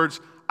 In other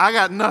words, I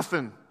got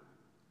nothing.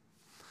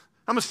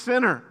 I'm a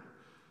sinner.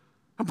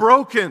 I'm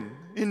broken,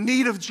 in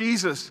need of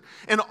Jesus.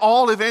 And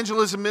all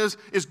evangelism is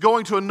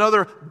going to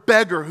another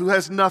beggar who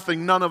has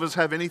nothing. None of us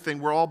have anything.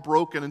 We're all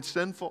broken and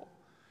sinful.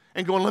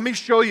 And going, let me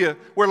show you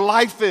where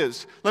life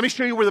is. Let me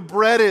show you where the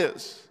bread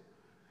is.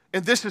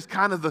 And this is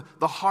kind of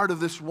the heart of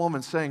this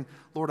woman saying,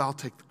 Lord, I'll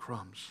take the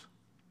crumbs.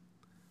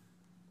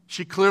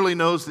 She clearly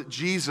knows that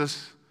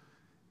Jesus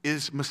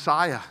is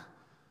Messiah.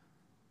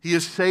 He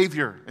is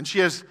Savior. And she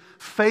has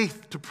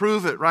faith to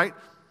prove it, right?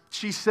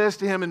 She says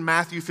to him in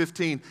Matthew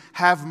 15,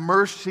 have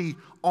mercy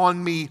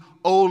on me,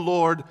 O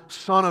Lord,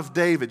 Son of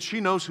David. She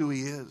knows who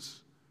he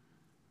is.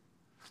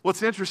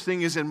 What's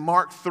interesting is in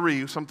Mark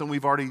 3, something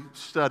we've already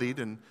studied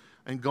and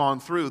gone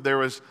through, there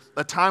was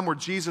a time where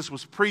Jesus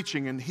was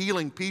preaching and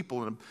healing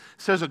people. And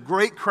it says a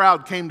great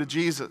crowd came to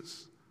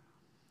Jesus.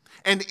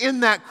 And in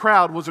that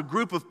crowd was a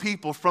group of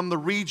people from the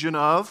region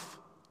of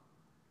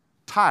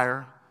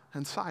Tyre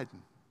and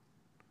Sidon.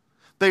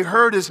 They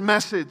heard his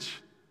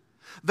message.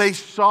 They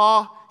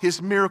saw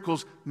his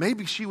miracles.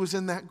 Maybe she was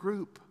in that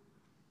group.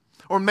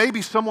 Or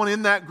maybe someone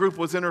in that group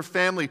was in her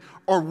family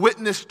or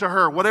witnessed to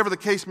her. Whatever the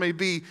case may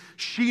be,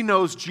 she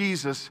knows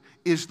Jesus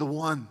is the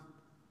one.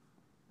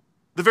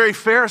 The very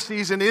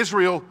Pharisees in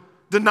Israel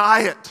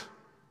deny it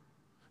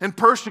and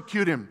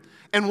persecute him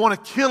and want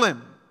to kill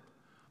him.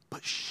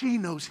 But she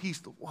knows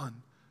he's the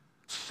one.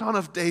 Son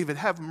of David,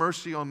 have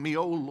mercy on me,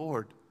 O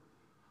Lord.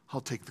 I'll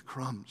take the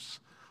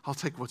crumbs. I'll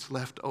take what's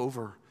left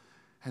over.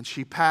 And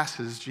she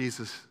passes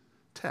Jesus'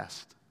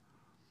 test.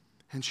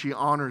 And she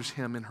honors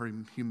him in her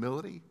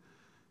humility,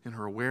 in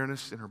her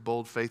awareness, in her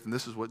bold faith. And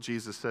this is what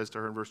Jesus says to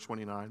her in verse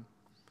 29.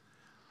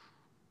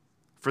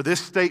 For this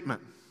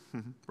statement,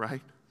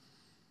 right?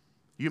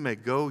 You may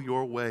go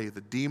your way.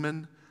 The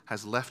demon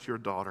has left your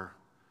daughter.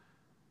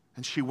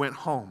 And she went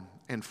home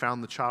and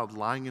found the child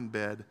lying in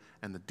bed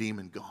and the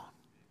demon gone.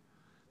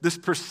 This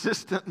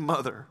persistent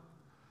mother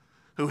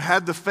who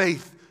had the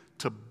faith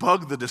to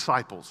bug the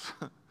disciples,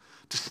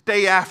 to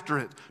stay after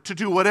it, to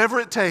do whatever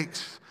it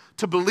takes,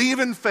 to believe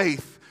in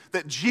faith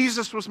that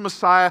Jesus was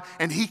Messiah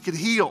and he could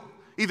heal.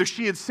 Either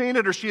she had seen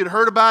it or she had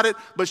heard about it,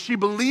 but she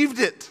believed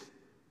it.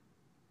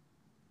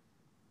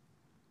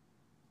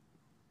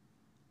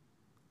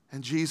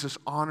 And Jesus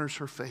honors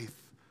her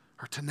faith,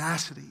 her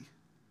tenacity,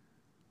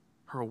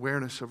 her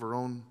awareness of her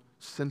own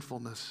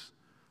sinfulness,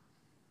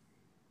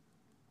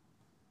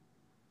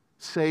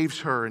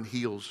 saves her and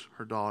heals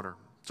her daughter.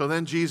 So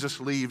then Jesus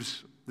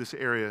leaves this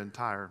area in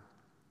Tyre,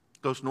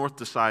 goes north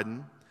to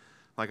Sidon,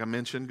 like I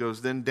mentioned,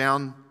 goes then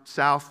down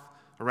south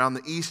around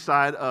the east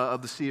side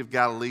of the Sea of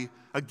Galilee,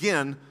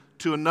 again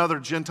to another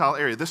Gentile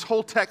area. This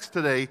whole text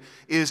today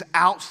is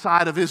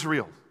outside of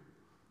Israel.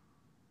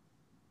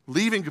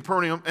 Leaving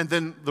Capernaum, and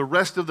then the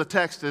rest of the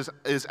text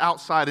is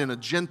outside in a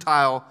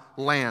Gentile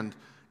land.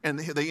 And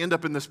they end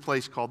up in this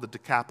place called the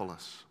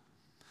Decapolis.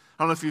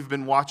 I don't know if you've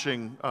been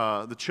watching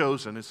The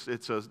Chosen.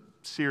 It's a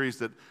series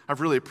that I've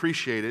really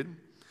appreciated.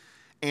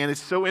 And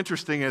it's so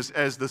interesting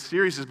as the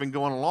series has been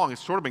going along.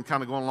 It's sort of been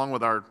kind of going along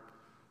with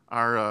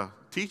our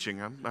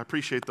teaching. I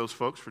appreciate those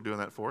folks for doing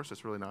that for us.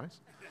 It's really nice.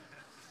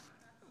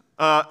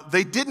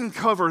 They didn't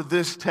cover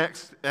this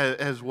text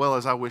as well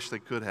as I wish they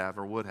could have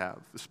or would have,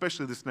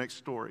 especially this next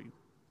story.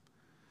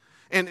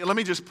 And let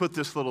me just put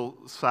this little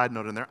side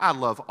note in there. I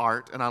love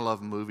art, and I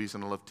love movies,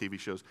 and I love TV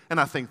shows. And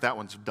I think that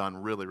one's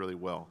done really, really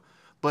well.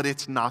 But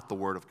it's not the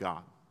Word of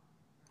God,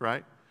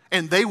 right?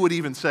 And they would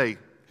even say,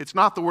 it's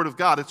not the Word of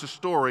God. It's a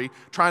story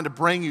trying to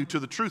bring you to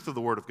the truth of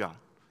the Word of God.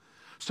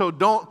 So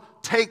don't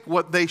take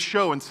what they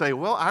show and say,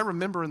 well, I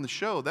remember in the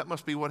show, that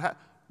must be what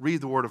happened.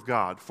 Read the Word of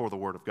God for the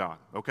Word of God,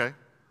 okay?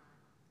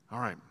 All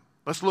right.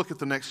 Let's look at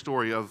the next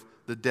story of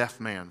the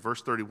deaf man,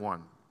 verse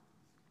 31.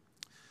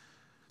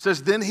 It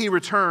says, then he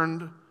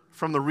returned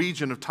from the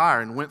region of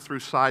Tyre and went through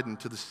Sidon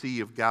to the Sea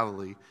of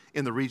Galilee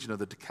in the region of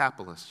the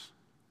Decapolis.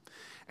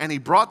 And he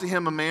brought to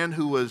him a man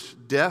who was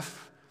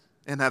deaf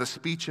and had a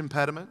speech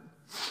impediment.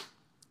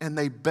 And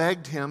they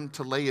begged him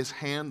to lay his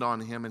hand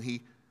on him.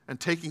 And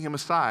taking him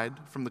aside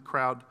from the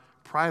crowd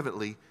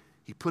privately,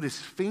 he put his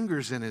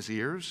fingers in his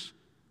ears.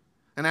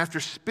 And after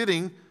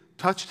spitting,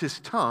 touched his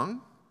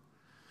tongue.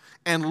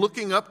 And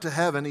looking up to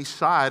heaven, he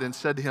sighed and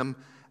said to him,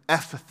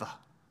 Ephphatha.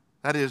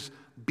 That is,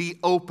 be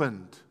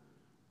opened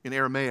in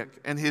Aramaic.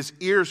 And his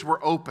ears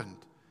were opened.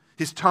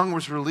 His tongue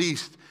was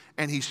released,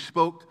 and he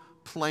spoke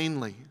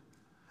plainly.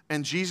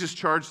 And Jesus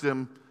charged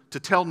them to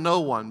tell no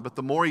one, but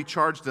the more he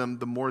charged them,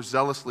 the more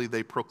zealously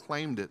they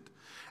proclaimed it.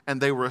 And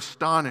they were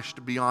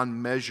astonished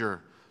beyond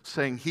measure,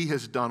 saying, he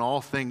has done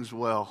all things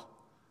well.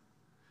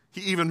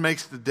 He even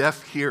makes the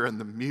deaf hear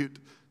and the mute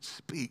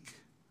speak.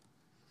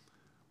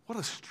 What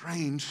a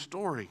strange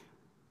story,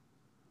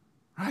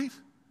 right?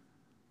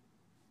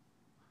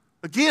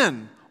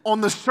 Again, on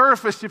the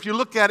surface, if you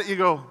look at it, you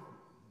go,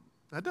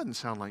 that doesn't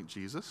sound like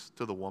Jesus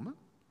to the woman.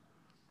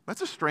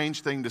 That's a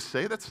strange thing to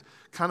say. That's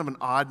kind of an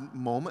odd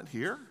moment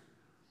here.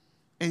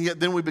 And yet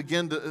then we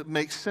begin to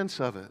make sense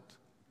of it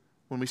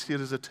when we see it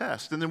as a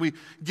test. And then we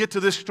get to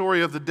this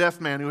story of the deaf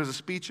man who has a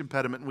speech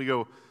impediment, and we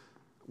go,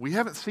 we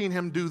haven't seen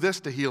him do this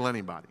to heal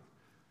anybody.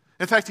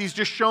 In fact, he's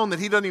just shown that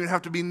he doesn't even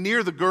have to be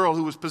near the girl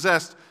who was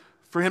possessed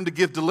for him to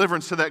give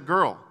deliverance to that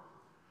girl.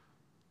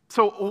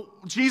 So,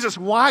 Jesus,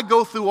 why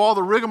go through all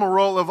the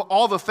rigmarole of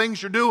all the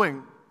things you're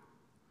doing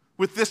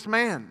with this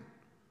man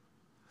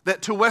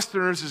that to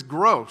Westerners is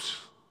gross?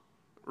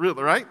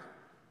 Really, right?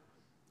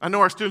 I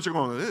know our students are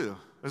going, ew,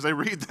 as they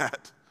read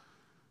that.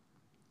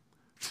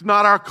 It's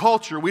not our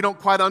culture. We don't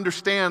quite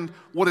understand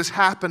what is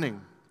happening.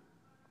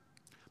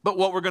 But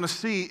what we're going to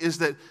see is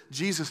that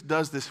Jesus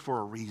does this for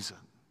a reason.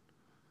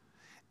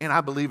 And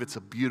I believe it's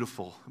a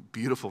beautiful,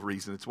 beautiful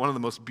reason. It's one of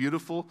the most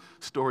beautiful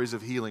stories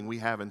of healing we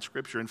have in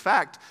Scripture. In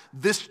fact,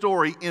 this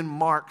story in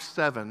Mark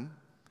 7,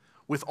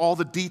 with all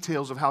the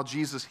details of how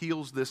Jesus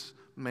heals this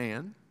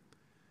man,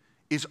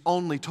 is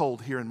only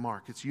told here in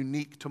Mark. It's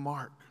unique to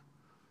Mark.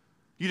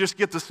 You just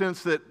get the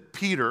sense that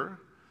Peter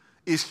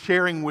is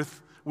sharing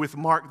with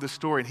Mark the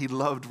story, and he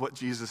loved what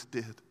Jesus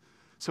did.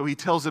 So he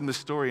tells him this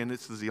story, and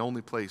it's the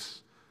only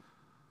place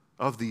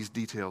of these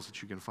details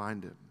that you can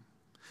find in.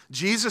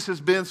 Jesus has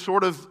been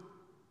sort of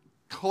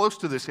close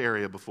to this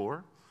area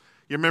before.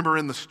 You remember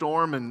in the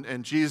storm,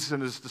 and Jesus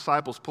and his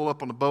disciples pull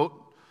up on the boat,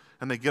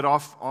 and they get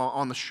off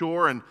on the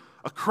shore, and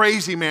a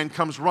crazy man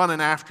comes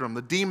running after him,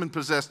 the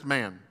demon-possessed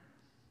man.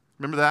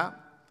 Remember that?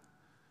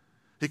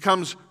 He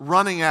comes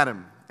running at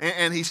him,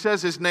 and he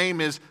says his name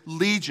is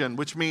Legion,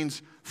 which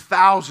means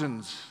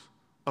thousands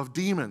of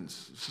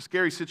demons. It's a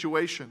scary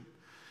situation.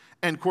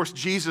 And of course,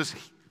 Jesus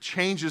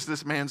changes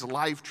this man's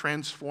life,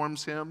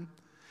 transforms him.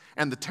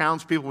 And the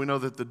townspeople, we know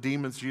that the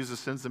demons, Jesus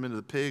sends them into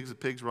the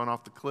pigs run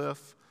off the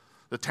cliff.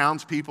 The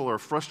townspeople are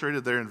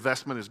frustrated, their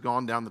investment has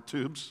gone down the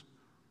tubes.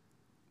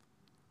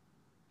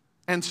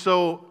 And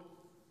so,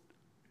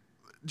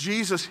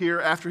 Jesus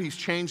here, after he's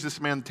changed this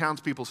man, the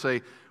townspeople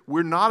say,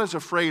 we're not as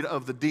afraid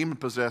of the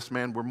demon-possessed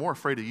man, we're more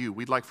afraid of you.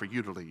 We'd like for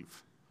you to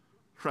leave,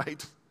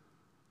 right?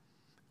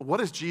 What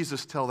does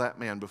Jesus tell that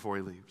man before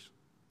he leaves?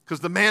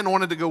 Because the man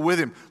wanted to go with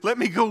him. Let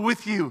me go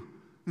with you,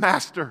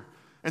 Master.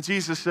 And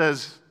Jesus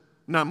says,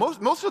 no,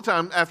 most of the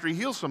time after he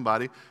heals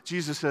somebody,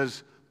 Jesus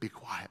says, be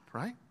quiet,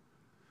 right?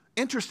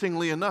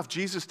 Interestingly enough,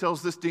 Jesus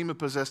tells this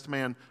demon-possessed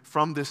man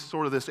from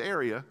this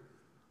area,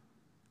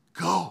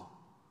 go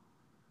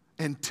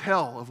and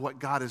tell of what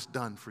God has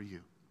done for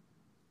you.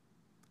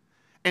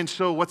 And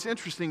so what's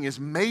interesting is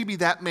maybe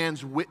that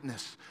man's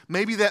witness,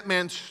 maybe that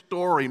man's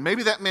story,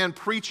 maybe that man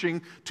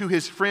preaching to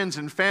his friends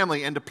and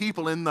family and to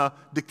people in the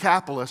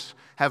Decapolis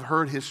have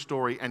heard his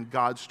story and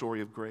God's story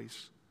of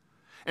grace.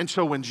 And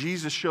so when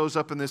Jesus shows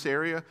up in this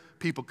area,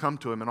 people come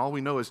to him, and all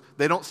we know is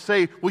they don't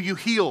say, will you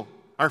heal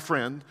our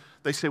friend?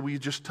 They say, will you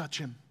just touch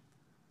him?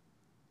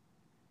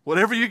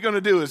 Whatever you're going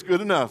to do is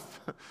good enough.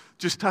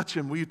 Just touch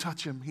him. Will you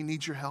touch him? He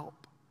needs your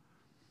help.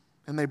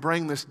 And they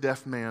bring this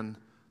deaf man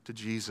to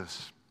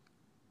Jesus.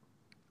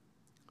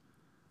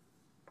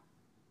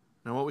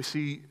 Now, what we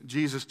see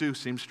Jesus do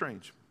seems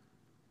strange.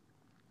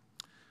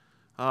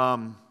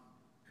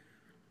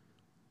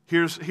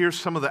 Here's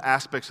some of the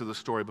aspects of the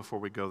story before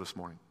we go this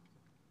morning.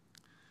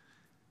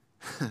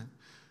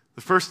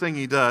 The first thing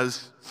he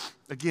does,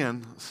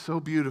 again, so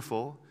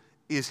beautiful,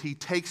 is he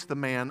takes the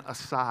man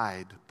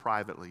aside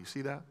privately. You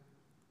see that?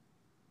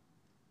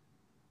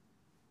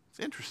 It's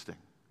interesting.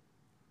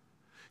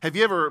 Have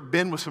you ever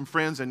been with some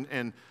friends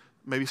and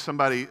maybe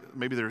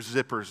their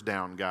zipper's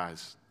down,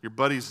 guys? Your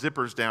buddy's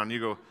zipper's down, and you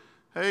go,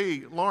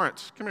 hey,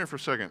 Lawrence, come here for a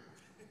second.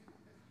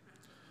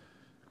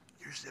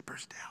 Your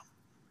zipper's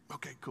down.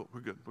 Okay, cool,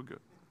 we're good.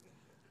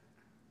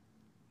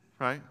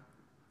 Right?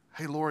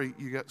 Hey, Lori,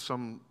 you got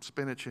some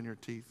spinach in your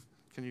teeth.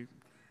 Can you,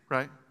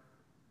 right?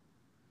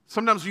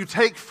 Sometimes you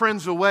take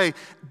friends away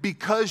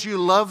because you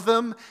love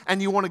them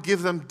and you want to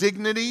give them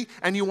dignity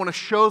and you want to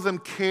show them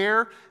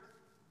care,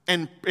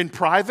 and in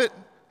private,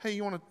 hey,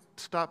 you want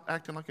to stop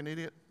acting like an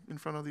idiot in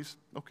front of these?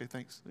 Okay,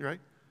 thanks, right?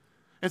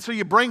 And so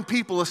you bring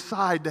people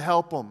aside to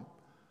help them,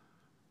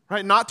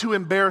 right? Not to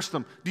embarrass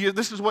them.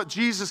 This is what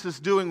Jesus is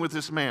doing with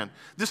this man.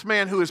 This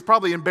man who is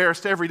probably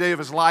embarrassed every day of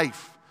his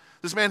life.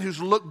 This man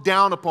who's looked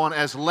down upon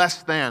as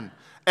less than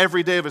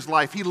every day of his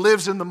life. He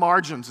lives in the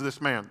margins, this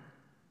man.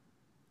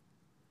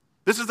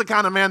 This is the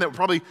kind of man that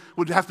probably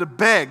would have to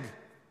beg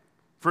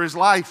for his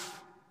life,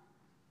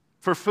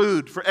 for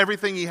food, for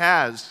everything he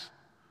has.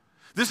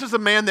 This is a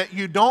man that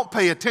you don't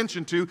pay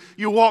attention to.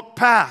 You walk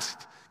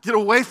past. Get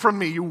away from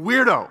me, you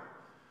weirdo.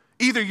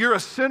 Either you're a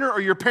sinner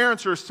or your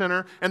parents are a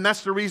sinner, and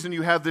that's the reason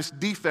you have this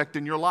defect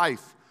in your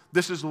life.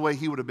 This is the way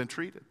he would have been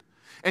treated.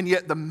 And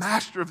yet the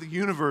master of the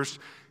universe,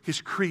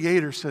 his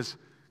creator, says,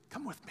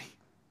 come with me.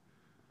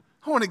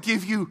 I want to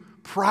give you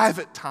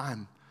private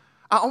time.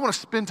 I want to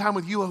spend time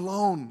with you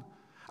alone.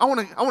 I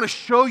want to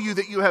show you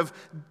that you have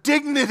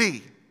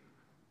dignity.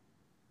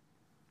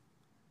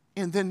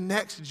 And then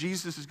next,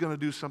 Jesus is going to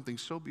do something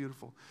so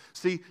beautiful.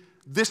 See,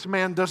 this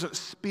man doesn't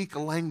speak a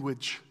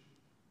language.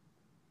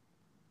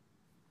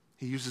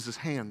 He uses his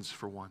hands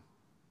for one.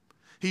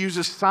 He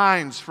uses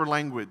signs for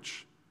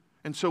language.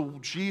 And so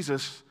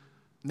Jesus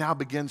now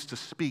begins to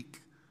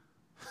speak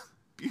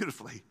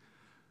beautifully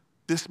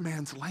this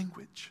man's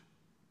language.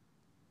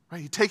 Right?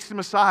 He takes him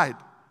aside.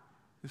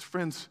 His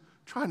friend's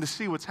trying to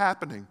see what's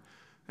happening.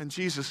 And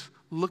Jesus,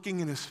 looking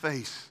in his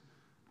face,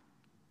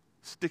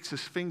 sticks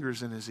his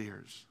fingers in his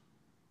ears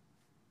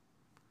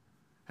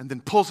and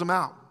then pulls him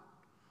out,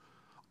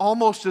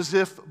 almost as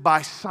if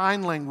by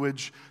sign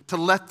language to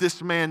let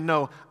this man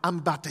know, I'm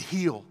about to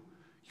heal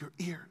your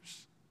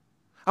ears.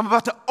 I'm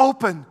about to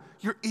open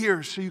your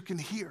ears so you can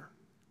hear.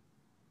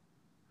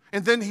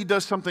 And then he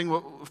does something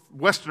what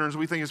Westerners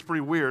we think is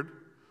pretty weird.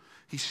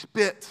 He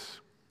spits,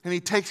 and he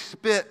takes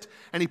spit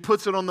and he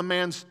puts it on the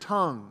man's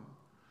tongue.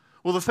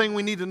 Well, the thing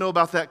we need to know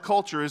about that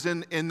culture is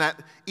in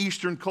that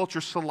Eastern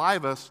culture,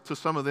 saliva, to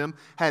some of them,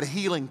 had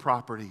healing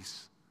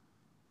properties.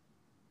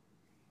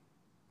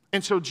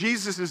 And so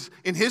Jesus is,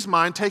 in his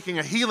mind, taking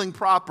a healing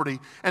property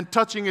and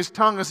touching his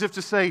tongue as if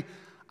to say,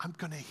 I'm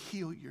going to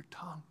heal your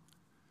tongue.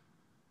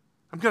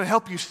 I'm going to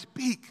help you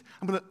speak.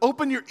 I'm going to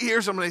open your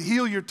ears. I'm going to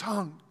heal your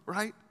tongue,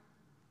 right?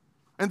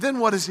 And then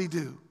what does he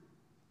do?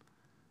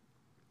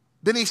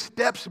 Then he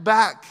steps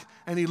back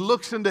And he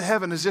looks into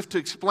heaven as if to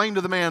explain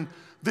to the man,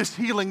 this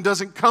healing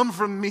doesn't come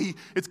from me.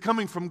 It's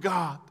coming from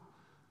God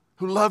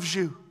who loves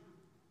you.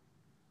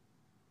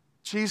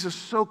 Jesus is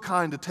so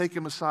kind to take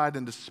him aside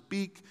and to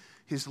speak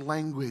his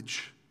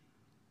language.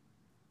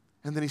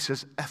 And then he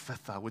says,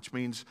 Ephphatha, which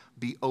means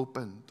be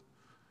opened.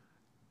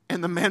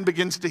 And the man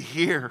begins to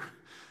hear.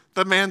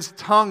 The man's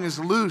tongue is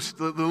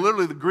loosed.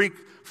 Literally, the Greek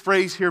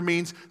phrase here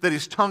means that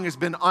his tongue has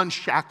been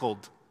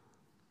unshackled.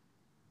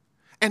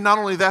 And not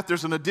only that,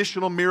 there's an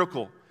additional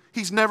miracle.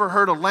 He's never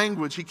heard a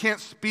language. He can't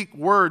speak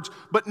words,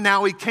 but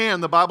now he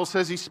can. The Bible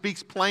says he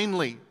speaks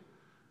plainly.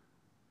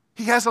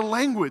 He has a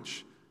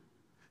language.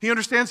 He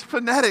understands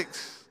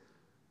phonetics.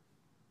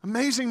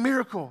 Amazing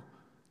miracle,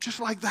 just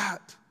like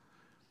that.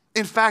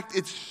 In fact,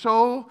 it's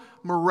so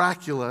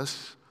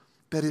miraculous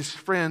that his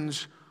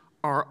friends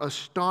are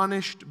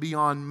astonished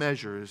beyond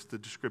measure, is the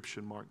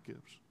description Mark gives.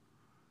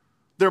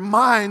 Their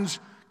minds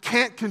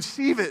can't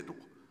conceive it.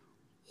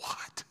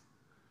 What?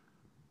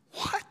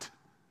 What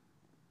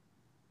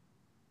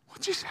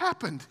just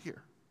happened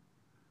here?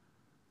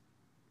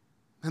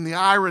 And the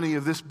irony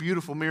of this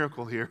beautiful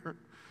miracle here,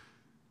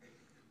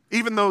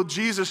 even though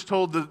Jesus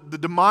told the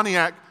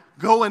demoniac,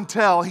 go and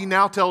tell, he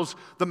now tells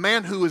the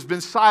man who has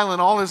been silent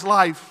all his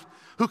life,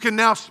 who can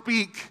now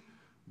speak,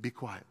 be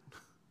quiet.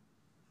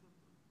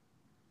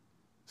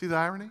 See the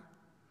irony?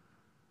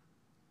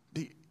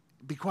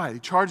 Be quiet. He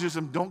charges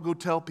him, don't go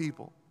tell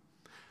people.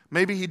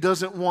 Maybe he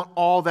doesn't want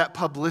all that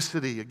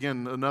publicity.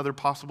 Again, another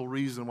possible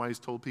reason why he's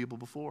told people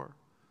before.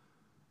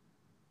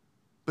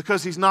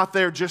 Because he's not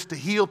there just to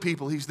heal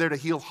people. He's there to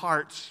heal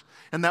hearts.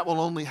 And that will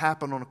only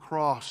happen on a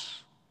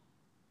cross.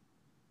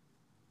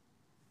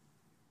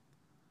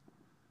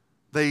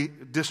 They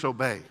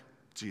disobey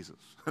Jesus.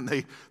 And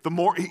the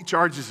more he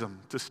charges them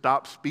to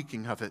stop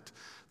speaking of it,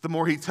 the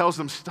more he tells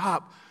them,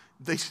 stop,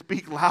 they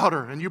speak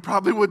louder. And you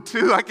probably would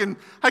too. I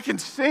can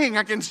sing,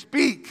 I can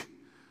speak.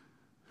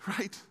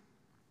 Right?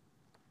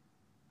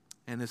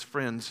 And his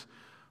friends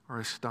are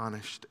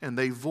astonished. And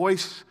they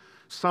voice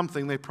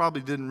something they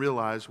probably didn't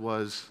realize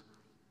was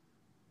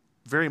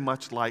very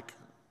much like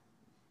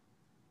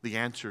the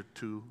answer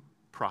to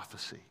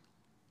prophecy.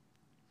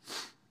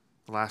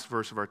 The last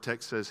verse of our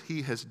text says,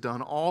 he has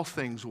done all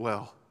things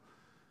well.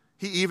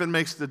 He even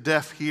makes the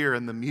deaf hear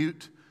and the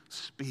mute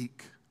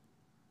speak.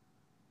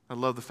 I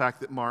love the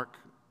fact that Mark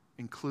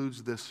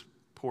includes this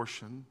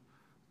portion,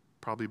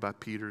 probably by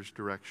Peter's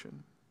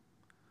direction,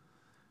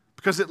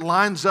 because it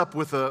lines up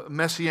with a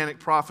messianic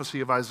prophecy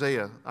of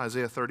Isaiah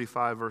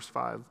 35, verse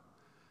 5.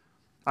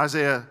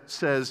 Isaiah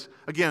says,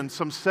 again,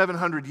 some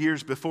 700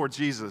 years before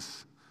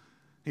Jesus,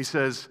 he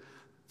says,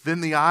 then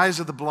the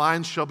eyes of the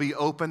blind shall be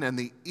open and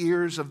the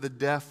ears of the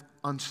deaf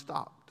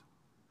unstopped.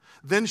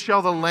 Then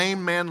shall the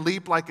lame man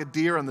leap like a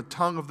deer, and the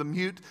tongue of the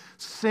mute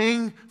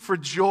sing for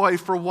joy.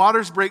 For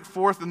waters break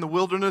forth in the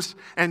wilderness,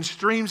 and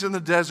streams in the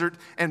desert,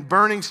 and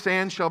burning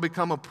sand shall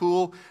become a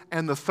pool,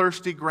 and the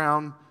thirsty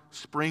ground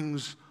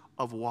springs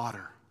of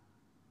water.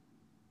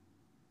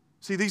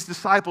 See, these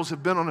disciples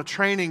have been on a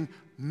training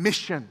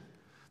mission.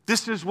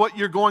 This is what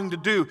you're going to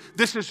do.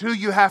 This is who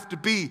you have to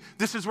be.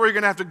 This is where you're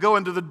going to have to go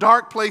into the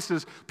dark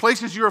places,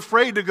 places you're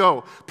afraid to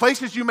go,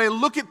 places you may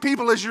look at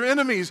people as your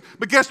enemies,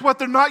 but guess what?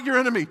 They're not your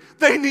enemy.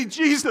 They need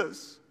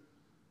Jesus.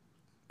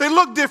 They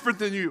look different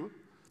than you.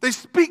 They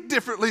speak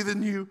differently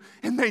than you,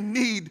 and they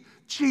need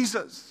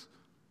Jesus.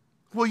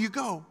 Will you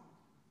go?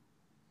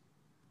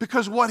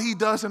 Because what he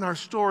does in our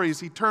story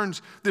is he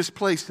turns this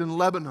place in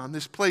Lebanon,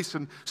 this place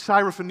in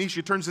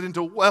Syrophoenicia, turns it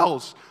into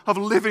wells of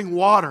living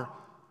water,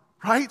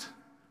 right?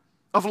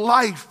 Of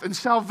life and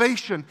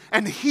salvation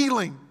and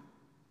healing.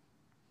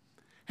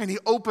 And he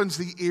opens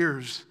the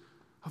ears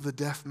of the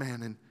deaf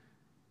man and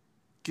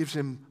gives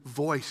him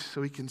voice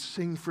so he can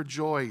sing for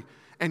joy.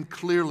 And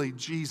clearly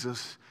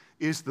Jesus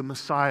is the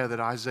Messiah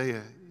that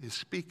Isaiah is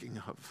speaking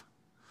of.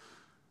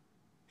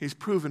 He's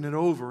proven it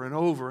over and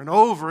over and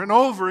over and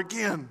over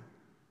again.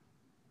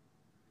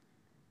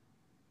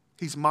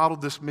 He's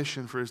modeled this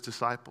mission for his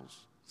disciples.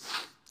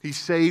 He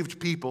saved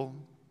people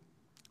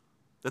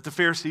that the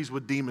Pharisees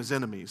would deem as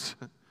enemies.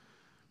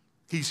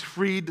 He's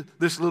freed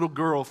this little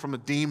girl from a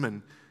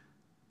demon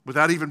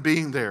without even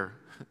being there.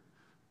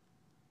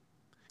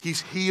 He's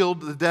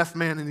healed the deaf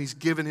man and he's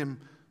given him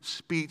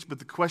speech. But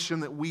the question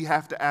that we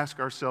have to ask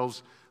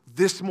ourselves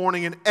this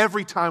morning and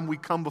every time we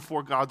come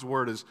before God's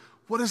word is,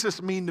 what does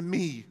this mean to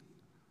me?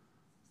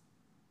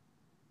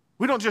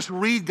 We don't just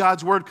read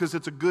God's word because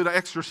it's a good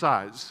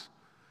exercise.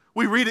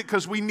 We read it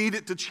because we need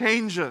it to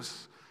change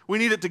us. We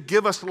need it to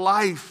give us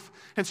life.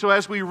 And so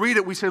as we read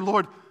it, we say,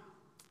 Lord,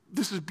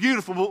 this is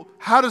beautiful. Well,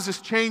 how does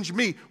this change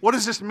me? What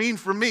does this mean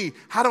for me?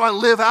 How do I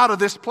live out of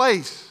this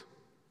place?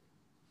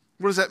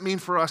 What does that mean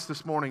for us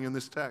this morning in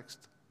this text?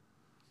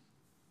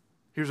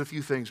 Here's a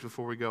few things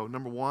before we go.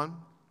 Number one,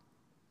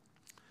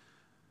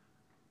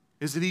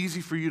 is it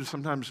easy for you to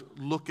sometimes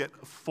look at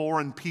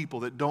foreign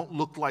people that don't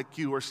look like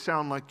you or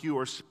sound like you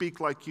or speak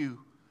like you?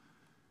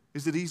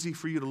 Is it easy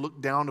for you to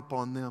look down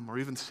upon them or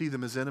even see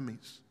them as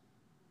enemies?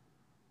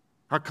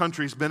 Our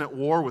country's been at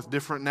war with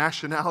different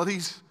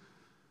nationalities.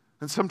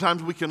 And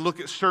sometimes we can look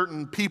at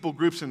certain people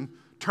groups and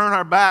turn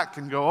our back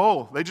and go,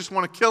 oh, they just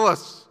want to kill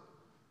us.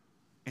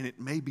 And it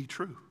may be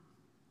true.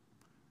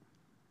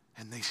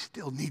 And they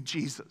still need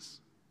Jesus.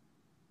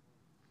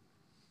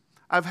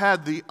 I've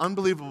had the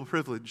unbelievable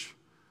privilege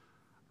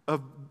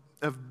of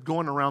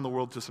going around the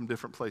world to some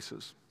different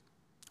places.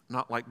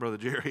 Not like Brother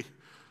Jerry,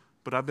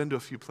 but I've been to a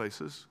few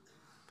places.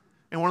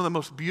 And one of the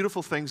most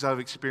beautiful things I've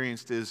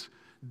experienced is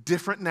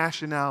different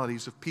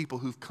nationalities of people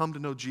who've come to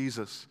know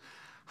Jesus,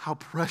 how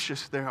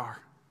precious they are,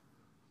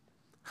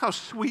 how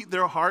sweet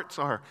their hearts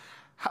are,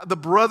 the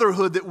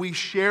brotherhood that we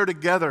share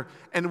together,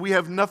 and we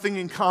have nothing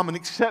in common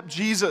except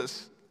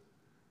Jesus.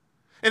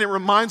 And it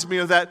reminds me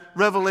of that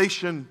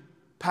Revelation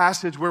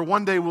passage where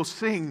one day we'll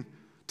sing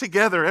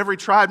together, every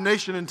tribe,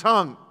 nation, and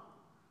tongue.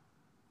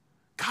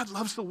 God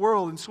loves the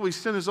world, and so He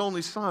sent His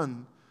only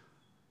Son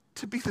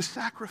to be the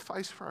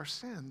sacrifice for our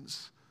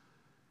sins.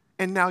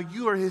 And now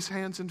you are His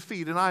hands and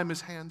feet, and I am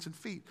His hands and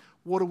feet.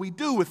 What do we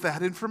do with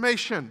that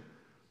information?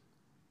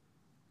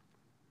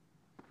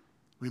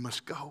 We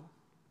must go.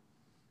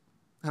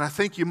 And I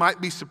think you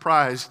might be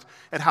surprised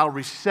at how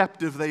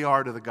receptive they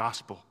are to the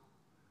gospel.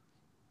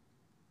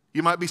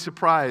 You might be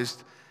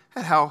surprised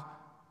at how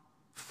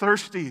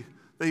thirsty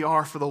they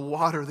are for the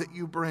water that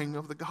you bring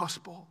of the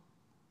gospel.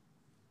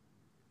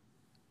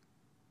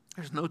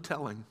 There's no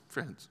telling,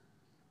 friends.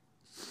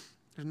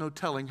 There's no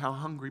telling how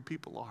hungry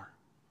people are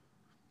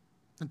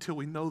until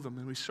we know them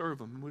and we serve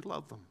them and we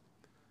love them.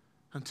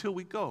 Until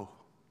we go.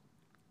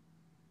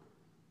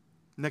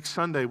 Next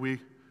Sunday, we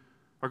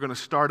are going to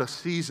start a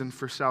season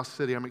for South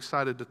City. I'm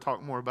excited to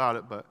talk more about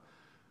it, but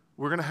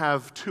we're going to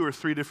have 2 or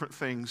 3 different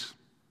things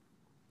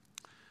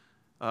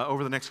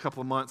over the next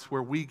couple of months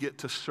where we get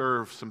to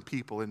serve some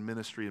people in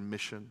ministry and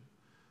mission.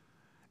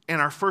 And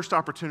our first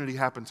opportunity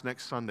happens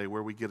next Sunday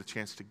where we get a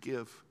chance to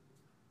give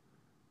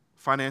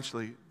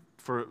financially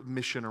for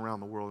mission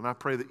around the world. And I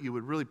pray that you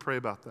would really pray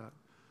about that.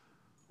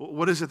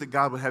 What is it that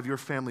God would have your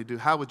family do?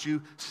 How would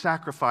you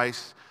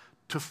sacrifice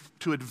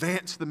to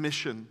advance the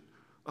mission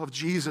of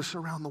Jesus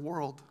around the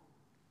world?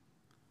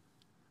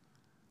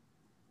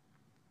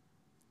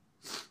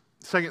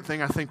 Second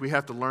thing I think we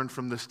have to learn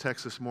from this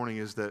text this morning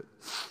is that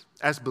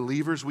as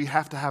believers, we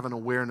have to have an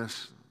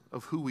awareness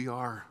of who we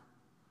are.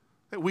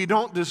 That we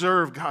don't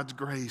deserve God's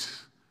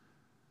grace.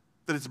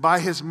 That it's by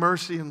His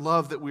mercy and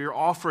love that we are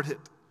offered it.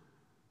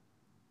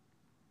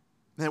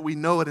 That we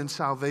know it in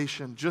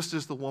salvation, just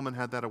as the woman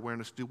had that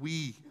awareness. Do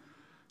we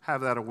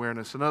have that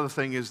awareness? Another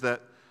thing is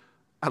that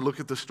I look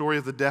at the story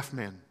of the deaf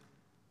man.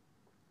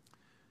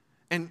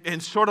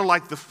 And sort of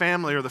like the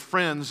family or the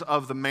friends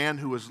of the man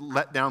who was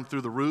let down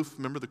through the roof.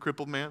 Remember the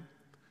crippled man?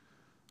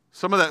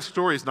 Some of that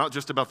story is not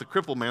just about the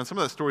crippled man. Some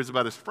of that story is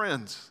about his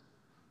friends.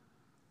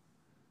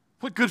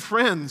 What good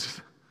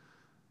friends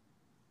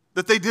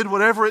that they did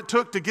whatever it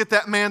took to get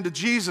that man to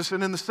Jesus.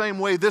 And in the same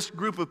way, this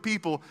group of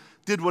people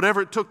did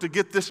whatever it took to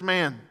get this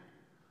man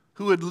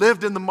who had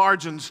lived in the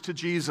margins to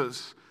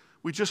Jesus.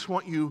 We just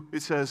want you,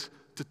 it says,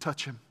 to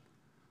touch him.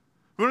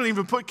 We don't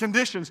even put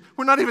conditions.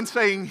 We're not even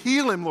saying,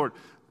 heal him, Lord.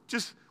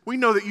 Just, we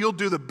know that you'll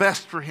do the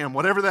best for him,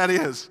 whatever that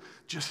is.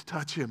 Just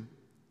touch him.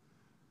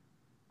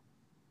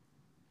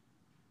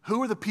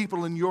 Who are the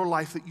people in your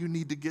life that you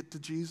need to get to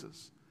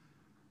Jesus?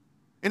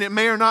 And it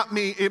may or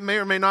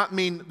may not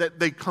mean that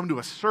they come to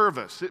a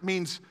service. It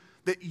means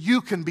that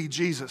you can be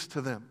Jesus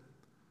to them.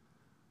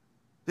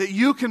 That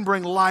you can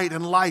bring light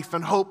and life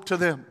and hope to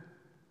them.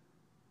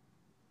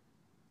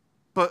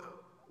 But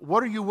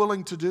what are you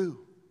willing to do?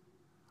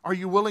 Are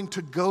you willing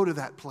to go to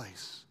that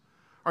place?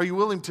 Are you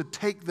willing to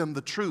take them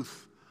the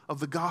truth of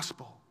the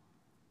gospel?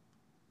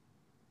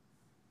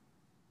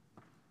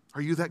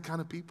 Are you that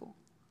kind of people?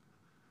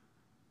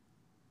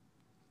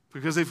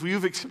 Because if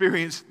you've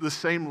experienced the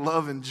same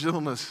love and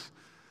gentleness,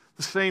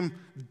 the same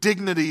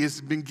dignity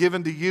has been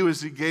given to you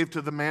as He gave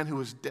to the man who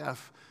was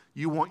deaf,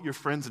 you want your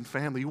friends and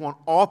family, you want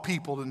all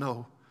people to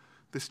know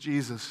this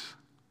Jesus.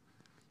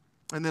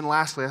 And then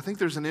lastly, I think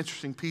there's an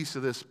interesting piece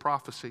of this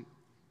prophecy.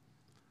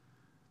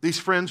 These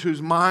friends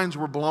whose minds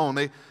were blown,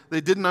 they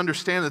didn't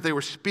understand that they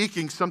were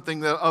speaking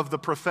something of the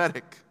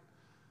prophetic.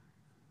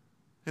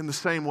 In the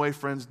same way,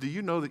 friends, do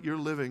you know that you're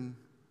living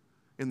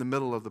in the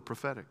middle of the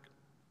prophetic?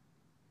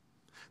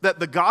 That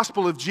the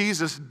gospel of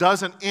Jesus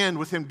doesn't end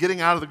with Him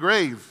getting out of the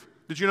grave.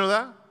 Did you know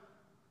that?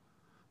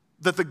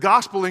 That the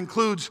gospel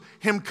includes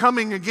Him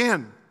coming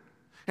again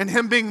and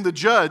Him being the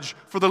judge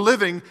for the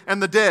living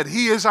and the dead.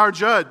 He is our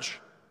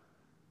judge.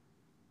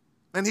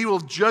 And He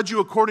will judge you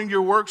according to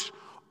your works,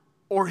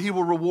 or He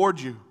will reward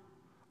you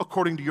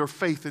according to your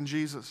faith in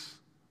Jesus.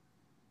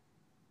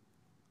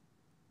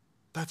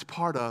 That's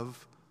part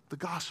of the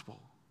gospel.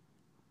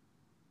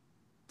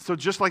 So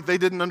just like they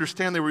didn't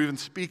understand they were even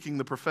speaking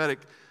the prophetic,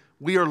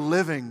 we are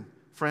living,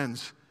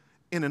 friends,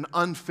 in an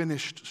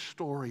unfinished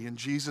story, and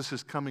Jesus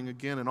is coming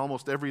again. And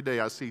almost every day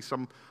I see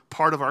some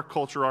part of our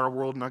culture, our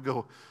world, and I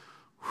go,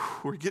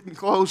 we're getting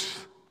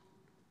close,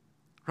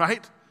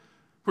 right?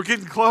 We're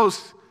getting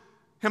close.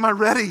 Am I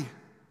ready?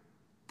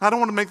 I don't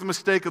want to make the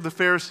mistake of the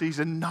Pharisees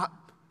and not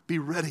be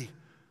ready.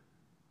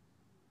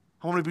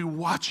 I want to be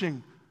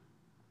watching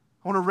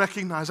I want to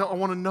recognize, I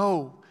want to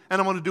know,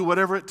 and I want to do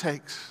whatever it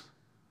takes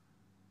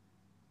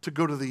to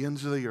go to the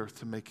ends of the earth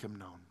to make him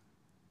known.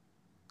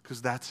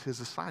 Because that's his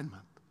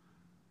assignment.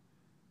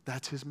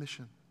 That's his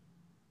mission.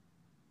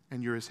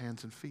 And you're his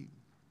hands and feet.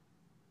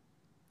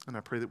 And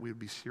I pray that we would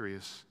be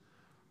serious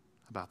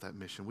about that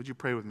mission. Would you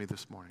pray with me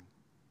this morning?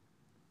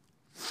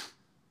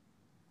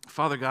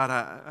 Father God,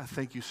 I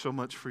thank you so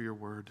much for your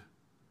word.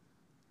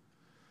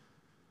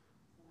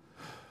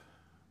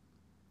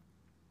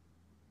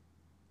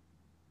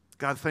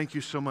 God, thank you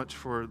so much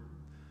for,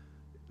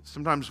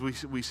 sometimes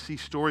we see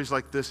stories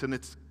like this and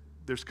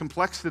there's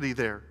complexity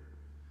there.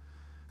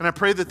 And I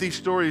pray that these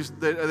stories,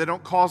 they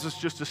don't cause us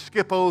just to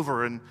skip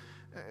over and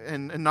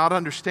not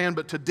understand,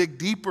 but to dig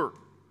deeper.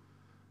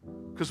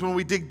 Because when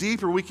we dig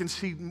deeper, we can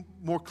see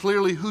more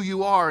clearly who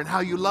you are and how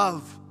you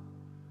love.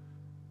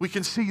 We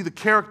can see the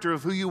character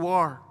of who you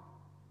are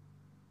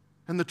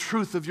and the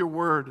truth of your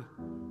word.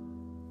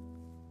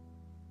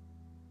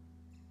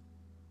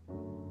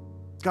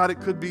 God,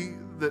 it could be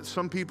that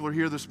some people are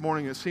here this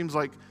morning. It seems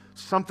like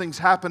something's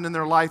happened in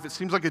their life. It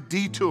seems like a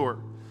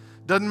detour.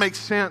 Doesn't make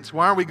sense.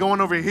 Why are we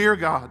going over here,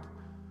 God?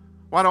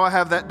 Why do I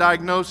have that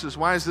diagnosis?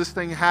 Why has this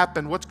thing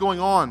happened? What's going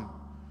on?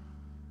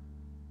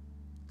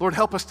 Lord,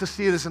 help us to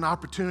see it as an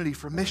opportunity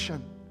for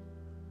mission.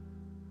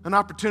 An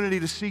opportunity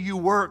to see you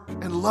work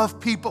and love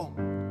people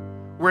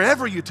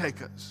wherever you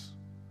take us.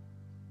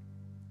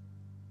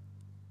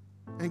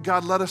 And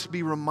God, let us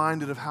be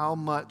reminded of how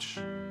much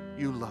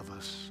you love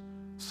us.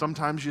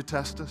 Sometimes you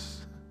test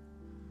us.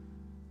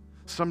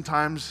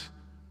 Sometimes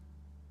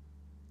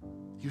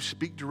you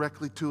speak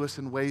directly to us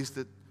in ways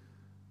that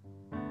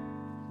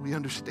we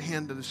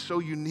understand that is so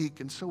unique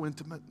and so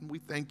intimate. And we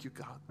thank you,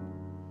 God,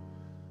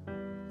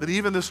 that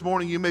even this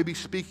morning you may be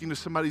speaking to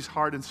somebody's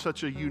heart in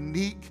such a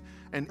unique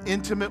and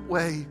intimate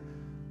way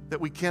that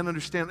we can't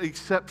understand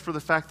except for the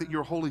fact that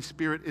your Holy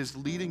Spirit is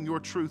leading your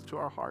truth to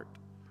our heart.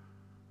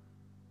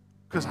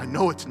 Because I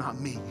know it's not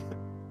me.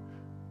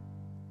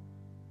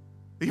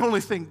 The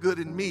only thing good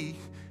in me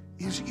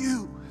is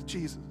you,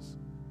 Jesus.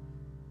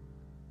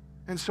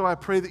 And so I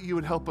pray that you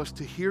would help us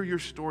to hear your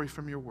story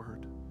from your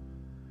word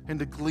and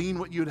to glean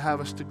what you would have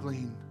us to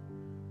glean.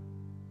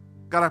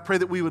 God, I pray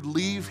that we would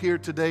leave here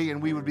today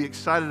and we would be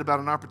excited about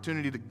an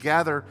opportunity to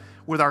gather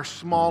with our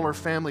smaller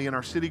family in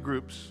our city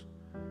groups,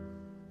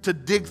 to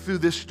dig through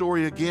this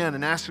story again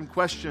and ask some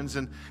questions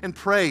and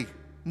pray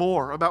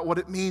more about what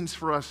it means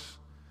for us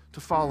to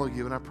follow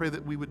you. And I pray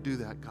that we would do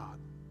that, God.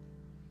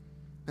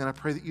 And I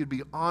pray that you'd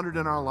be honored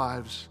in our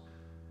lives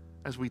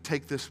as we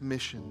take this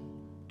mission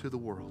to the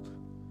world,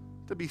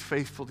 to be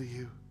faithful to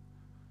you,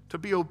 to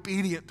be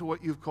obedient to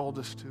what you've called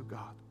us to,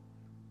 God.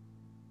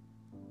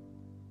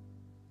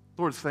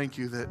 Lord, thank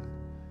you that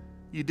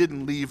you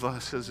didn't leave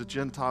us as a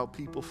Gentile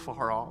people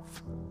far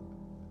off.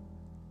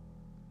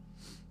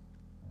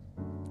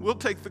 We'll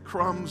take the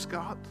crumbs,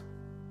 God.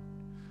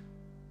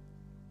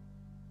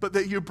 But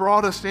that you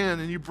brought us in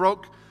and you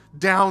broke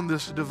down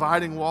this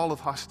dividing wall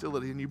of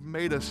hostility and you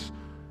made us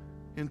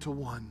into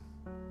one.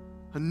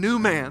 A new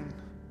man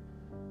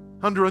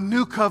under a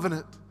new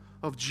covenant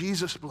of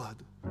Jesus' blood,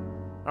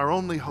 our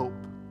only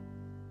hope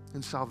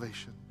in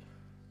salvation.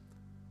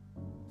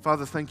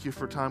 Father, thank you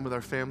for time with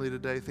our family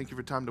today. Thank you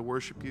for time to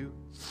worship you.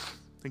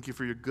 Thank you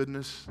for your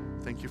goodness.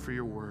 Thank you for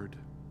your word.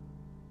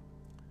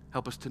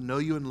 Help us to know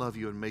you and love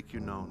you and make you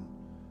known.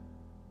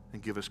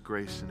 And give us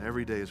grace in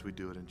every day as we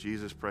do it. In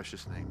Jesus'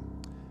 precious name.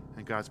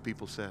 And God's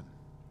people said,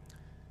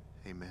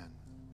 amen.